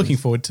looking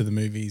forward to the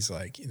movies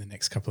like in the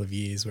next couple of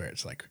years where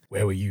it's like,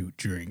 where were you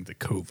during the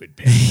COVID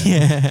pandemic?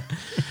 Yeah.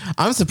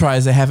 I'm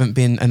surprised there haven't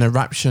been an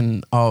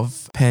eruption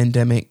of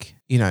pandemic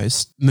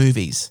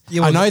movies.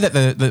 Yeah, well, I know that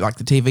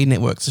the TV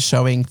networks are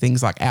showing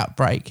things like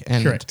Outbreak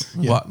and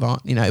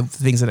whatnot,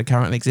 things that are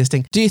currently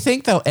existing. Do you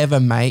think they'll ever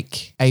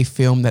make a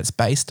film that's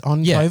based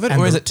on COVID,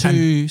 or is it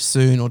too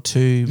soon or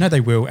too? No, they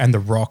will. And The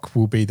Rock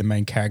will be the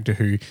main character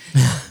who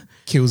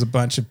kills a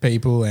bunch of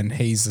people and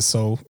he's the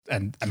soul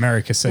and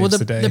America saves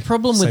the day. The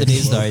problem with it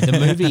is though,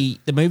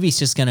 the movie's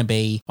just going to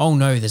be, oh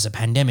no, there's a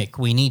pandemic.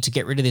 We need to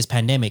get rid of this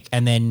pandemic.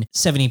 And then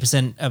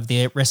 70% of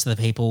the rest of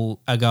the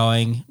people are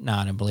going, no,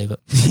 I don't believe it.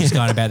 They're just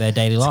going about their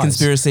daily lives.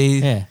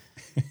 Conspiracy.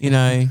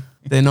 Yeah.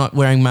 They're not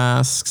wearing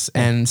masks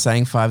and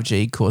saying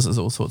 5G causes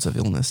all sorts of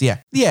illness. Yeah.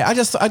 Yeah. I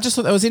just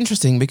thought that was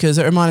interesting because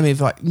it reminded me of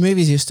like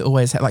movies used to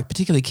always have, like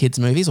particularly kids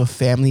movies or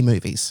family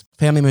movies.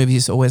 Family movies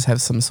used to always have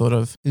some sort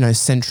of,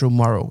 central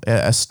moral,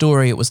 a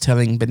story it was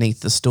telling beneath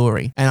the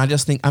story. And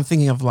I'm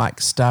thinking of like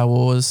Star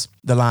Wars,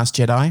 The Last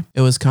Jedi. It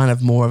was kind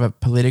of more of a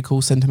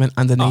political sentiment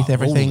underneath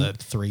everything. All the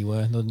three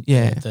were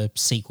the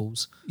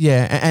sequels.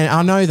 Yeah, and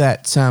I know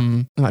that,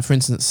 like for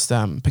instance,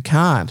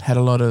 Picard had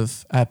a lot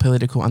of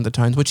political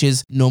undertones, which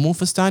is normal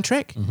for Star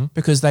Trek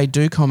because they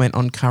do comment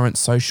on current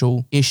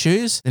social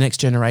issues. The Next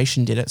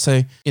Generation did it,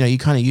 so you're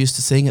kind of used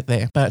to seeing it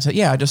there. But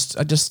I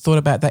just thought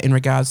about that in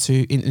regards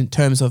to in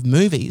terms of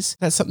movies.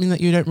 That's something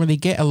that you don't really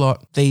get a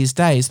lot these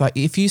days. Like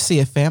if you see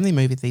a family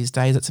movie these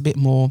days, it's a bit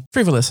more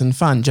frivolous and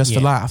fun, just for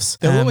laughs.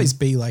 There'll always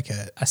be like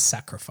a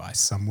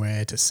sacrifice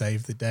somewhere to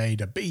save the day.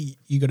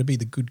 You got to be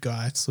the good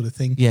guy sort of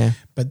thing. Yeah,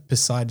 but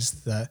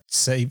besides the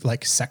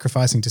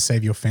sacrificing to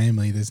save your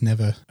family, there's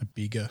never a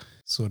bigger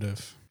sort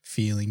of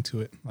feeling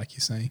to it, like you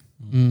say.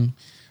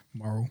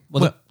 moral.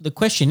 Well, the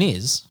question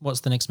is,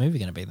 what's the next movie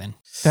going to be then?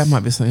 That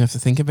might be something I have to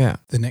think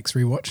about. The next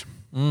rewatch.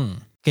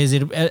 Because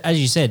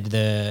as you said,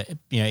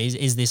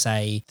 is this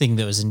a thing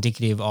that was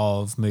indicative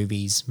of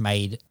movies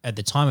made at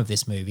the time of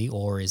this movie,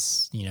 or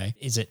is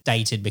it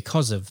dated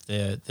because of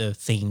the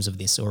themes of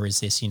this, or is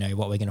this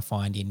what we're going to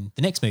find in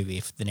the next movie?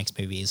 If the next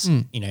movie is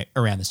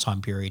around this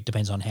time period,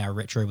 depends on how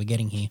retro we're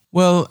getting here.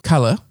 Well,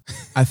 color,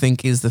 I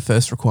think, is the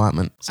first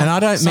requirement, and I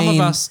don't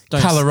mean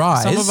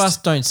colorized. Some of us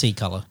don't see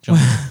color, John.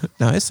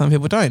 No, some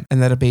people don't,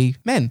 and that'll be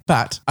men.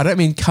 But I don't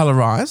mean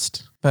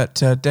colorized.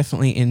 But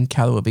definitely in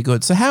colour would be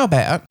good. So how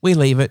about we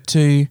leave it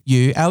to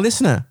you, our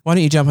listener? Why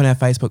don't you jump on our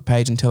Facebook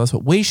page and tell us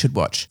what we should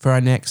watch for our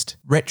next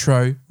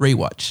retro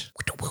rewatch?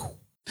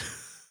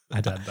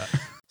 I did that.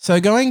 So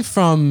going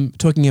from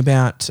talking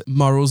about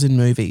morals in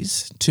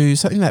movies to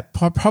something that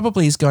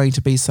probably is going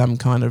to be some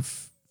kind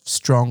of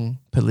strong,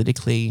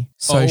 politically,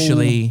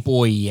 socially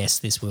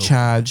this will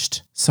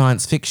charged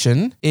science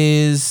fiction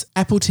is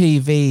Apple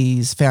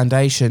TV's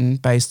Foundation,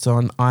 based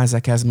on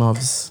Isaac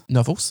Asimov's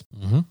novels.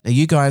 Mm-hmm. Now,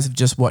 you guys have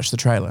just watched the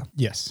trailer.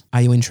 Yes.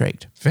 Are you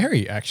intrigued?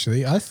 Very,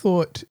 actually. I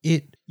thought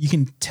you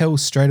can tell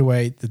straight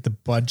away that the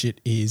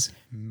budget is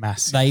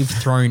massive. They've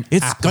thrown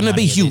it's going to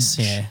be huge.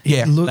 Yeah.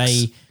 Yeah. It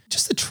looks,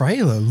 just the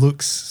trailer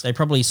looks... They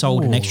probably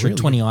sold an extra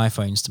 20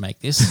 iPhones to make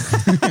this.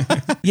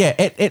 Yeah,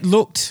 it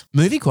looked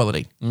movie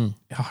quality. Oh,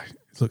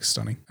 it looks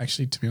stunning.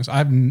 Actually, to be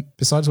honest,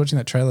 besides watching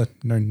that trailer,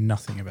 know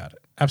nothing about it.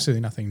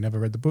 Absolutely nothing. Never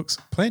read the books.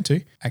 Plan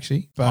to,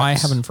 actually. But I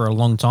haven't for a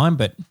long time,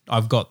 but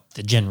I've got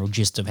the general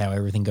gist of how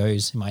everything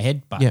goes in my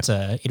head. But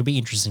it'll be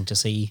interesting to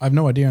see. I have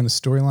no idea on the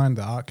storyline,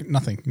 the arc,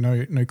 nothing.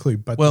 No clue.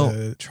 But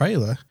the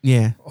trailer...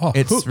 Yeah.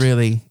 It's hooked.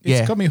 Really...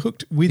 It's got me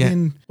hooked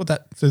within,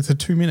 the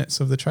 2 minutes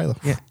of the trailer.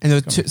 Yeah. And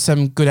there were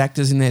some good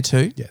actors in there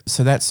too. Yeah.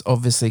 So that's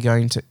obviously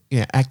going to...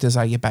 actors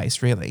are your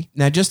base, really.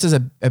 Now, just as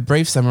a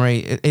brief summary,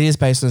 it is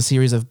based on a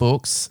series of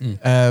books.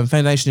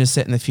 Foundation is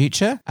set in the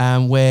future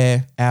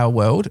where our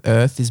world,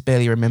 Earth, is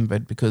barely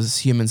remembered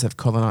because humans have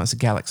colonized the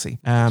galaxy.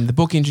 The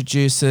book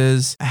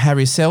introduces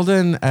Harry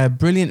Seldon, a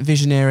brilliant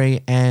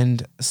visionary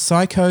and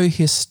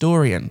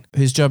psychohistorian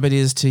whose job it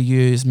is to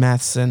use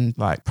maths and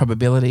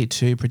probability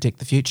to predict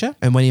the future.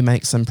 And when he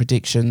makes some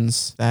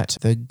predictions that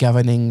the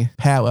governing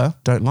power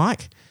don't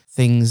like,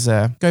 things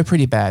go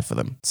pretty bad for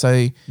them.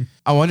 So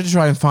I wanted to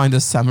try and find a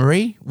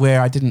summary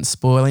where I didn't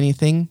spoil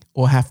anything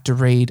or have to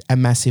read a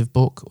massive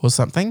book or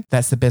something.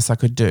 That's the best I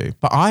could do.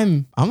 But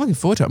I'm looking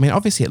forward to it. I mean,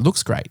 obviously it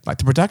looks great. The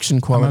production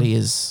quality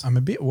is... I'm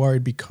a bit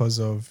worried because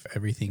of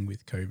everything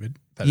with COVID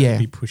that it'll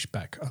be pushed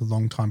back a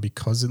long time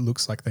because it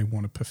looks like they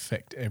want to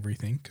perfect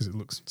everything because it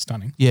looks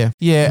stunning. Yeah.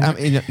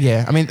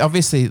 I mean,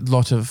 obviously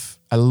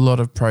a lot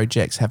of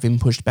projects have been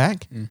pushed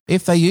back.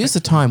 If they use the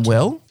time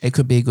well, it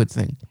could be a good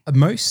thing.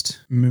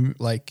 Most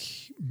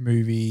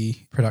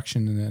movie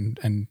production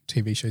and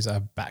TV shows are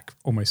back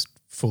almost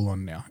full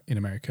on now in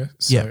America.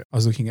 So I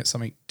was looking at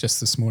something just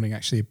this morning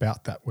actually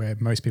about that, where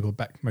most people are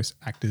back, most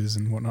actors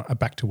and whatnot are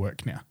back to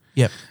work now.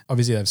 Yep.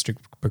 Obviously they have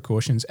strict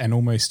precautions and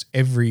almost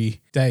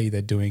every day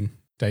they're doing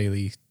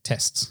daily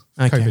tests,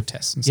 COVID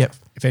tests and stuff.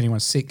 If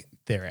anyone's sick,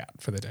 they're out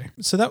for the day.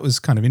 So that was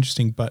kind of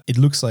interesting, but it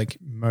looks like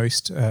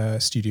most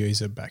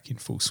studios are back in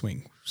full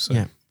swing.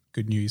 So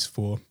good news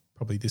for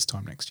probably this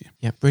time next year.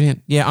 Yeah,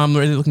 brilliant. Yeah, I'm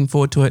really looking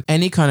forward to it.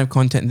 Any kind of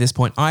content at this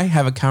point. I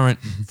have a current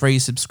free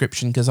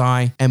subscription because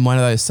I am one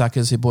of those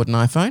suckers who bought an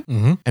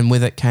iPhone and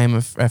with it came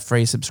a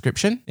free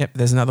subscription. Yep,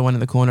 there's another one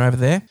in the corner over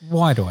there.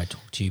 Why do I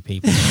talk to you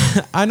people?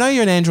 I know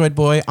you're an Android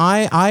boy.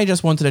 I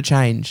just wanted a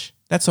change.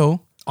 That's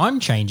all. I'm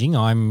changing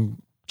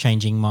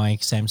my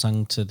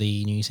Samsung to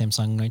the new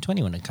Samsung Note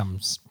 20 when it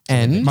comes.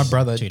 And my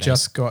brother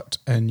just got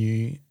a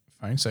new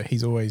phone, so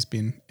he's always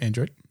been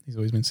Android. He's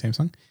always been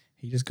Samsung.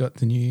 He just got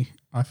the new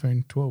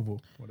iPhone 12 or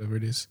whatever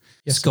it is.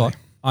 Scott,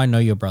 I know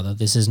your brother.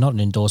 This is not an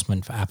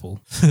endorsement for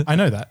Apple. I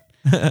know that.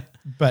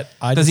 But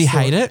does he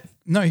hate it?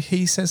 No,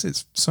 he says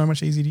it's so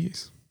much easier to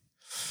use.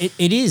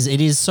 It is. It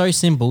is so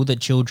simple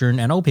that children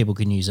and old people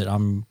can use it.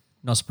 I'm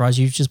not surprised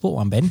you just bought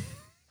one, Ben.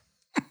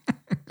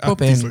 Poor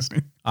Ben. He's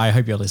listening. I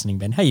hope you're listening,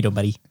 Ben. How you doing,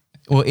 buddy?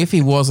 Well, if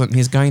he wasn't,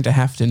 he's going to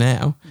have to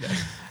now.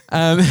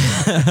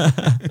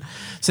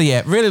 So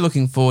yeah, really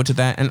looking forward to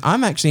that. And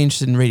I'm actually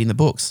interested in reading the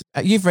books.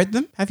 You've read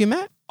them? Have you,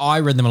 Matt? I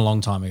read them a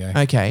long time ago.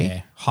 Okay.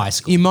 Yeah, high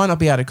school. You might not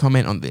be able to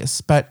comment on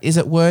this, but is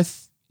it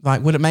worth,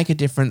 would it make a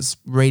difference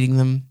reading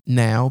them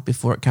now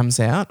before it comes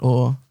out,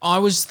 or? I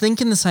was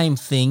thinking the same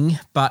thing,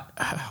 but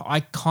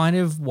I kind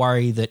of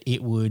worry that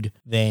it would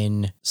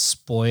then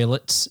spoil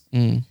it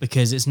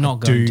because it's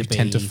not going to be. I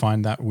tend to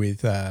find that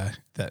with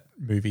that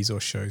movies or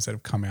shows that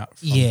have come out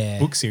from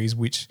book series,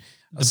 which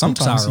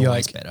sometimes you're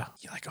like, better.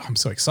 You're like, oh, I'm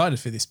so excited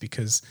for this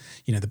because,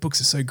 the books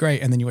are so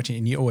great. And then you watch it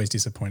and you're always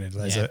disappointed.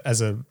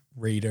 As a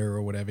reader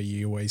or whatever,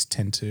 you always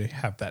tend to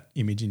have that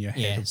image in your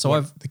head of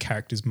what the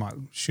characters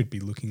should be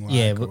looking like.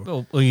 Yeah,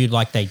 or you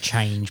they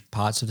change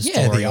parts of the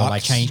story, or they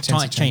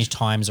change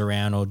times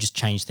around, or just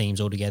change themes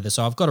altogether.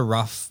 So I've got a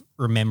rough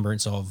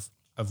remembrance of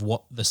of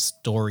what the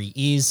story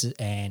is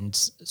and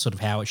sort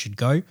of how it should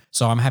go.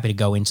 So I'm happy to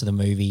go into the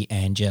movie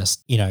and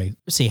just,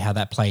 see how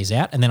that plays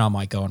out. And then I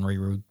might go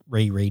and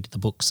reread the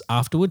books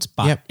afterwards.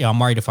 But I'm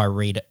worried if I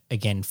read it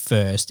again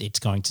first, it's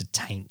going to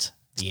taint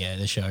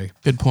the show.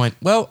 Good point.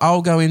 Well,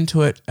 I'll go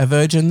into it a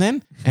virgin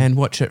then and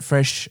watch it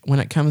fresh when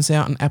it comes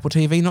out on Apple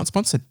TV, not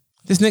sponsored.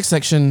 This next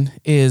section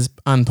is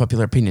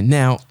unpopular opinion.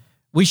 Now,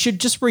 we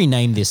should just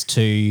rename this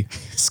to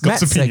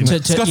Scott's opinion.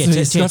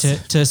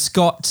 To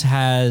Scott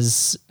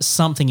has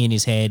something in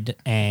his head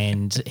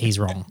and he's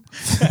wrong.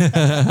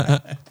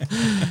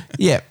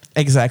 Yeah,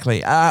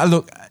 exactly.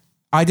 Look,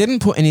 I didn't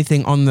put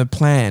anything on the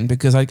plan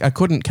because I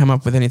couldn't come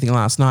up with anything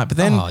last night. But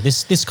then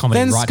this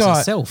comedy writes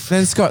itself.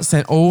 Then Scott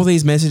sent all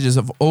these messages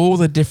of all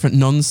the different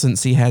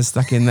nonsense he has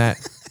stuck in that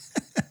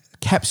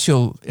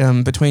capsule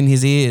between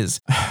his ears.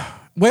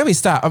 Where we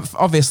start,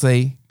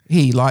 obviously,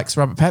 he likes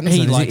Robert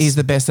Pattinson. He's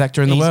the best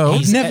actor in the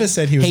world. He never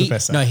said he was the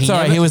best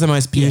actor. He was the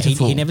most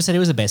beautiful. He never said he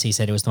was the best. He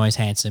said he was the most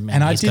handsome.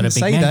 And he's got a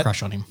big man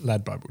crush on him.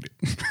 Lad Bible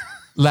did.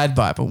 Lad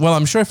Bible. Well,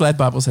 I'm sure if Lad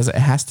Bible says it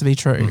has to be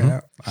true.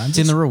 Mm-hmm. It's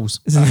in the rules.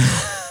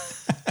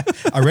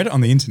 I read it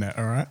on the internet,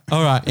 all right?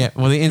 All right, yeah.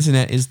 Well, the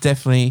internet is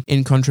definitely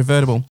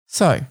incontrovertible.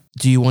 So,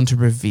 do you want to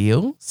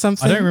reveal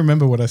something? I don't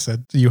remember what I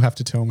said. You have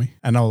to tell me,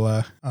 and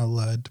I'll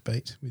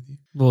debate with you.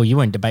 Well, you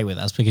won't debate with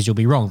us because you'll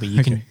be wrong, but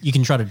you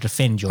can try to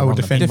defend your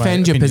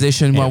defend your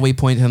position while we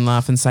point and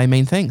laugh and say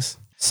mean things.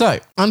 So,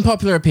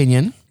 unpopular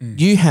opinion,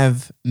 you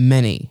have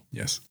many.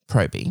 Yes.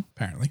 Proby.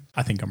 Apparently.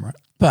 I think I'm right.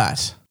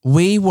 But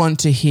we want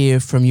to hear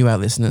from you, our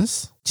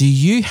listeners. Do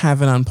you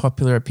have an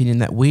unpopular opinion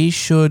that we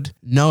should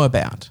know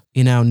about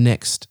in our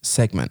next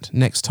segment,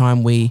 next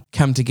time we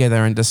come together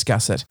and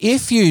discuss it?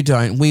 If you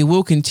don't, we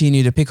will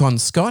continue to pick on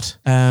Scott.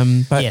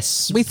 But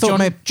yes, we thought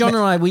John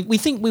and I, we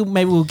think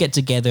we'll get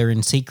together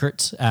in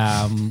secret.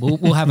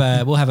 We'll have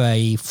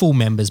a full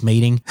members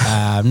meeting.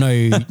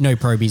 No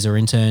probies or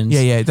interns.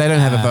 Yeah, they don't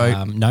have a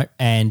vote. No,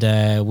 and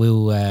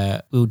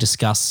we'll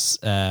discuss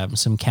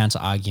some counter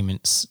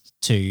arguments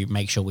to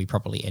make sure we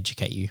properly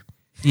educate you.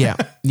 Yeah.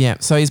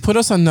 So he's put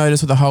us on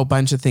notice with a whole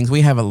bunch of things.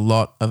 We have a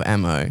lot of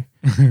ammo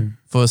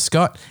for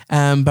Scott,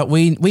 but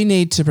we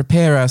need to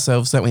prepare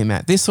ourselves, don't we,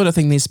 Matt? This sort of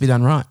thing needs to be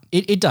done right.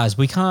 It does.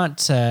 We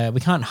can't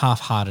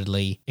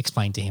half-heartedly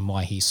explain to him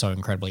why he's so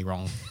incredibly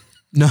wrong.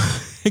 No,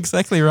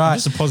 exactly right. I'm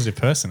just a positive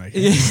person,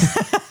 okay?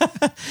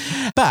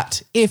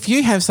 But if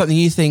you have something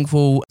you think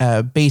will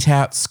beat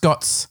out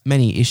Scott's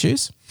many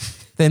issues,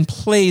 then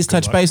please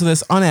touch base with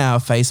us on our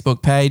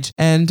Facebook page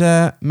and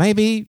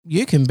maybe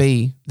you can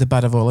be the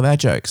butt of all of our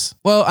jokes.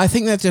 Well, I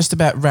think that just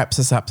about wraps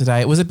us up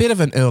today. It was a bit of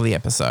an early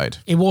episode.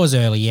 It was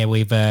early, yeah.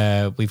 We've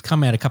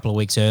come out a couple of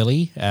weeks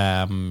early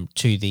to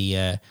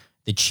the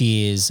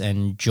cheers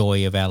and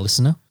joy of our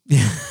listener.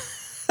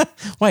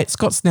 Wait,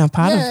 Scott's now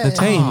part of the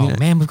team. Oh,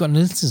 man, we've got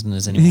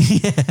listeners anyway.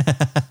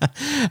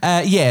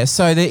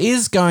 So there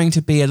is going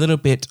to be a little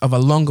bit of a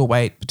longer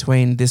wait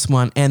between this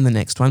one and the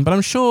next one, but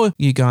I'm sure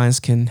you guys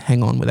can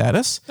hang on without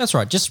us. That's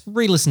right. Just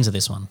re-listen to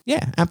this one.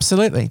 Yeah,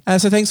 absolutely.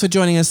 So thanks for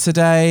joining us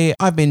today.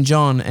 I've been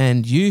John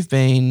and you've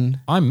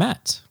been... I'm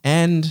Matt.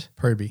 And...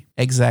 Proby.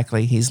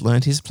 Exactly. He's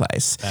learnt his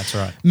place. That's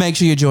right. Make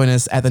sure you join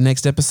us at the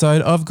next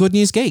episode of Good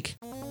News Geek.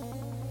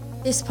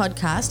 This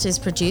podcast is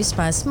produced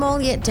by a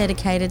small yet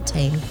dedicated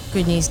team.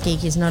 Good News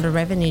Geek is not a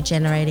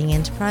revenue-generating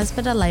enterprise,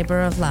 but a labour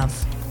of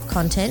love.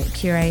 Content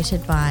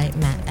curated by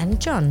Matt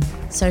and John.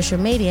 Social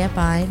media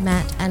by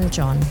Matt and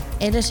John.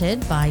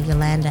 Edited by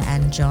Yolanda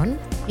and John.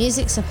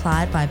 Music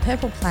supplied by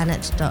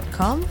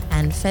purpleplanet.com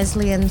and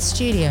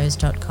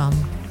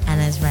feslianstudios.com.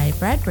 And as Ray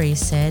Bradbury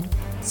said,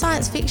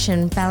 science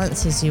fiction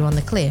balances you on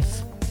the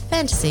cliff.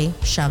 Fantasy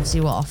shoves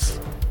you off.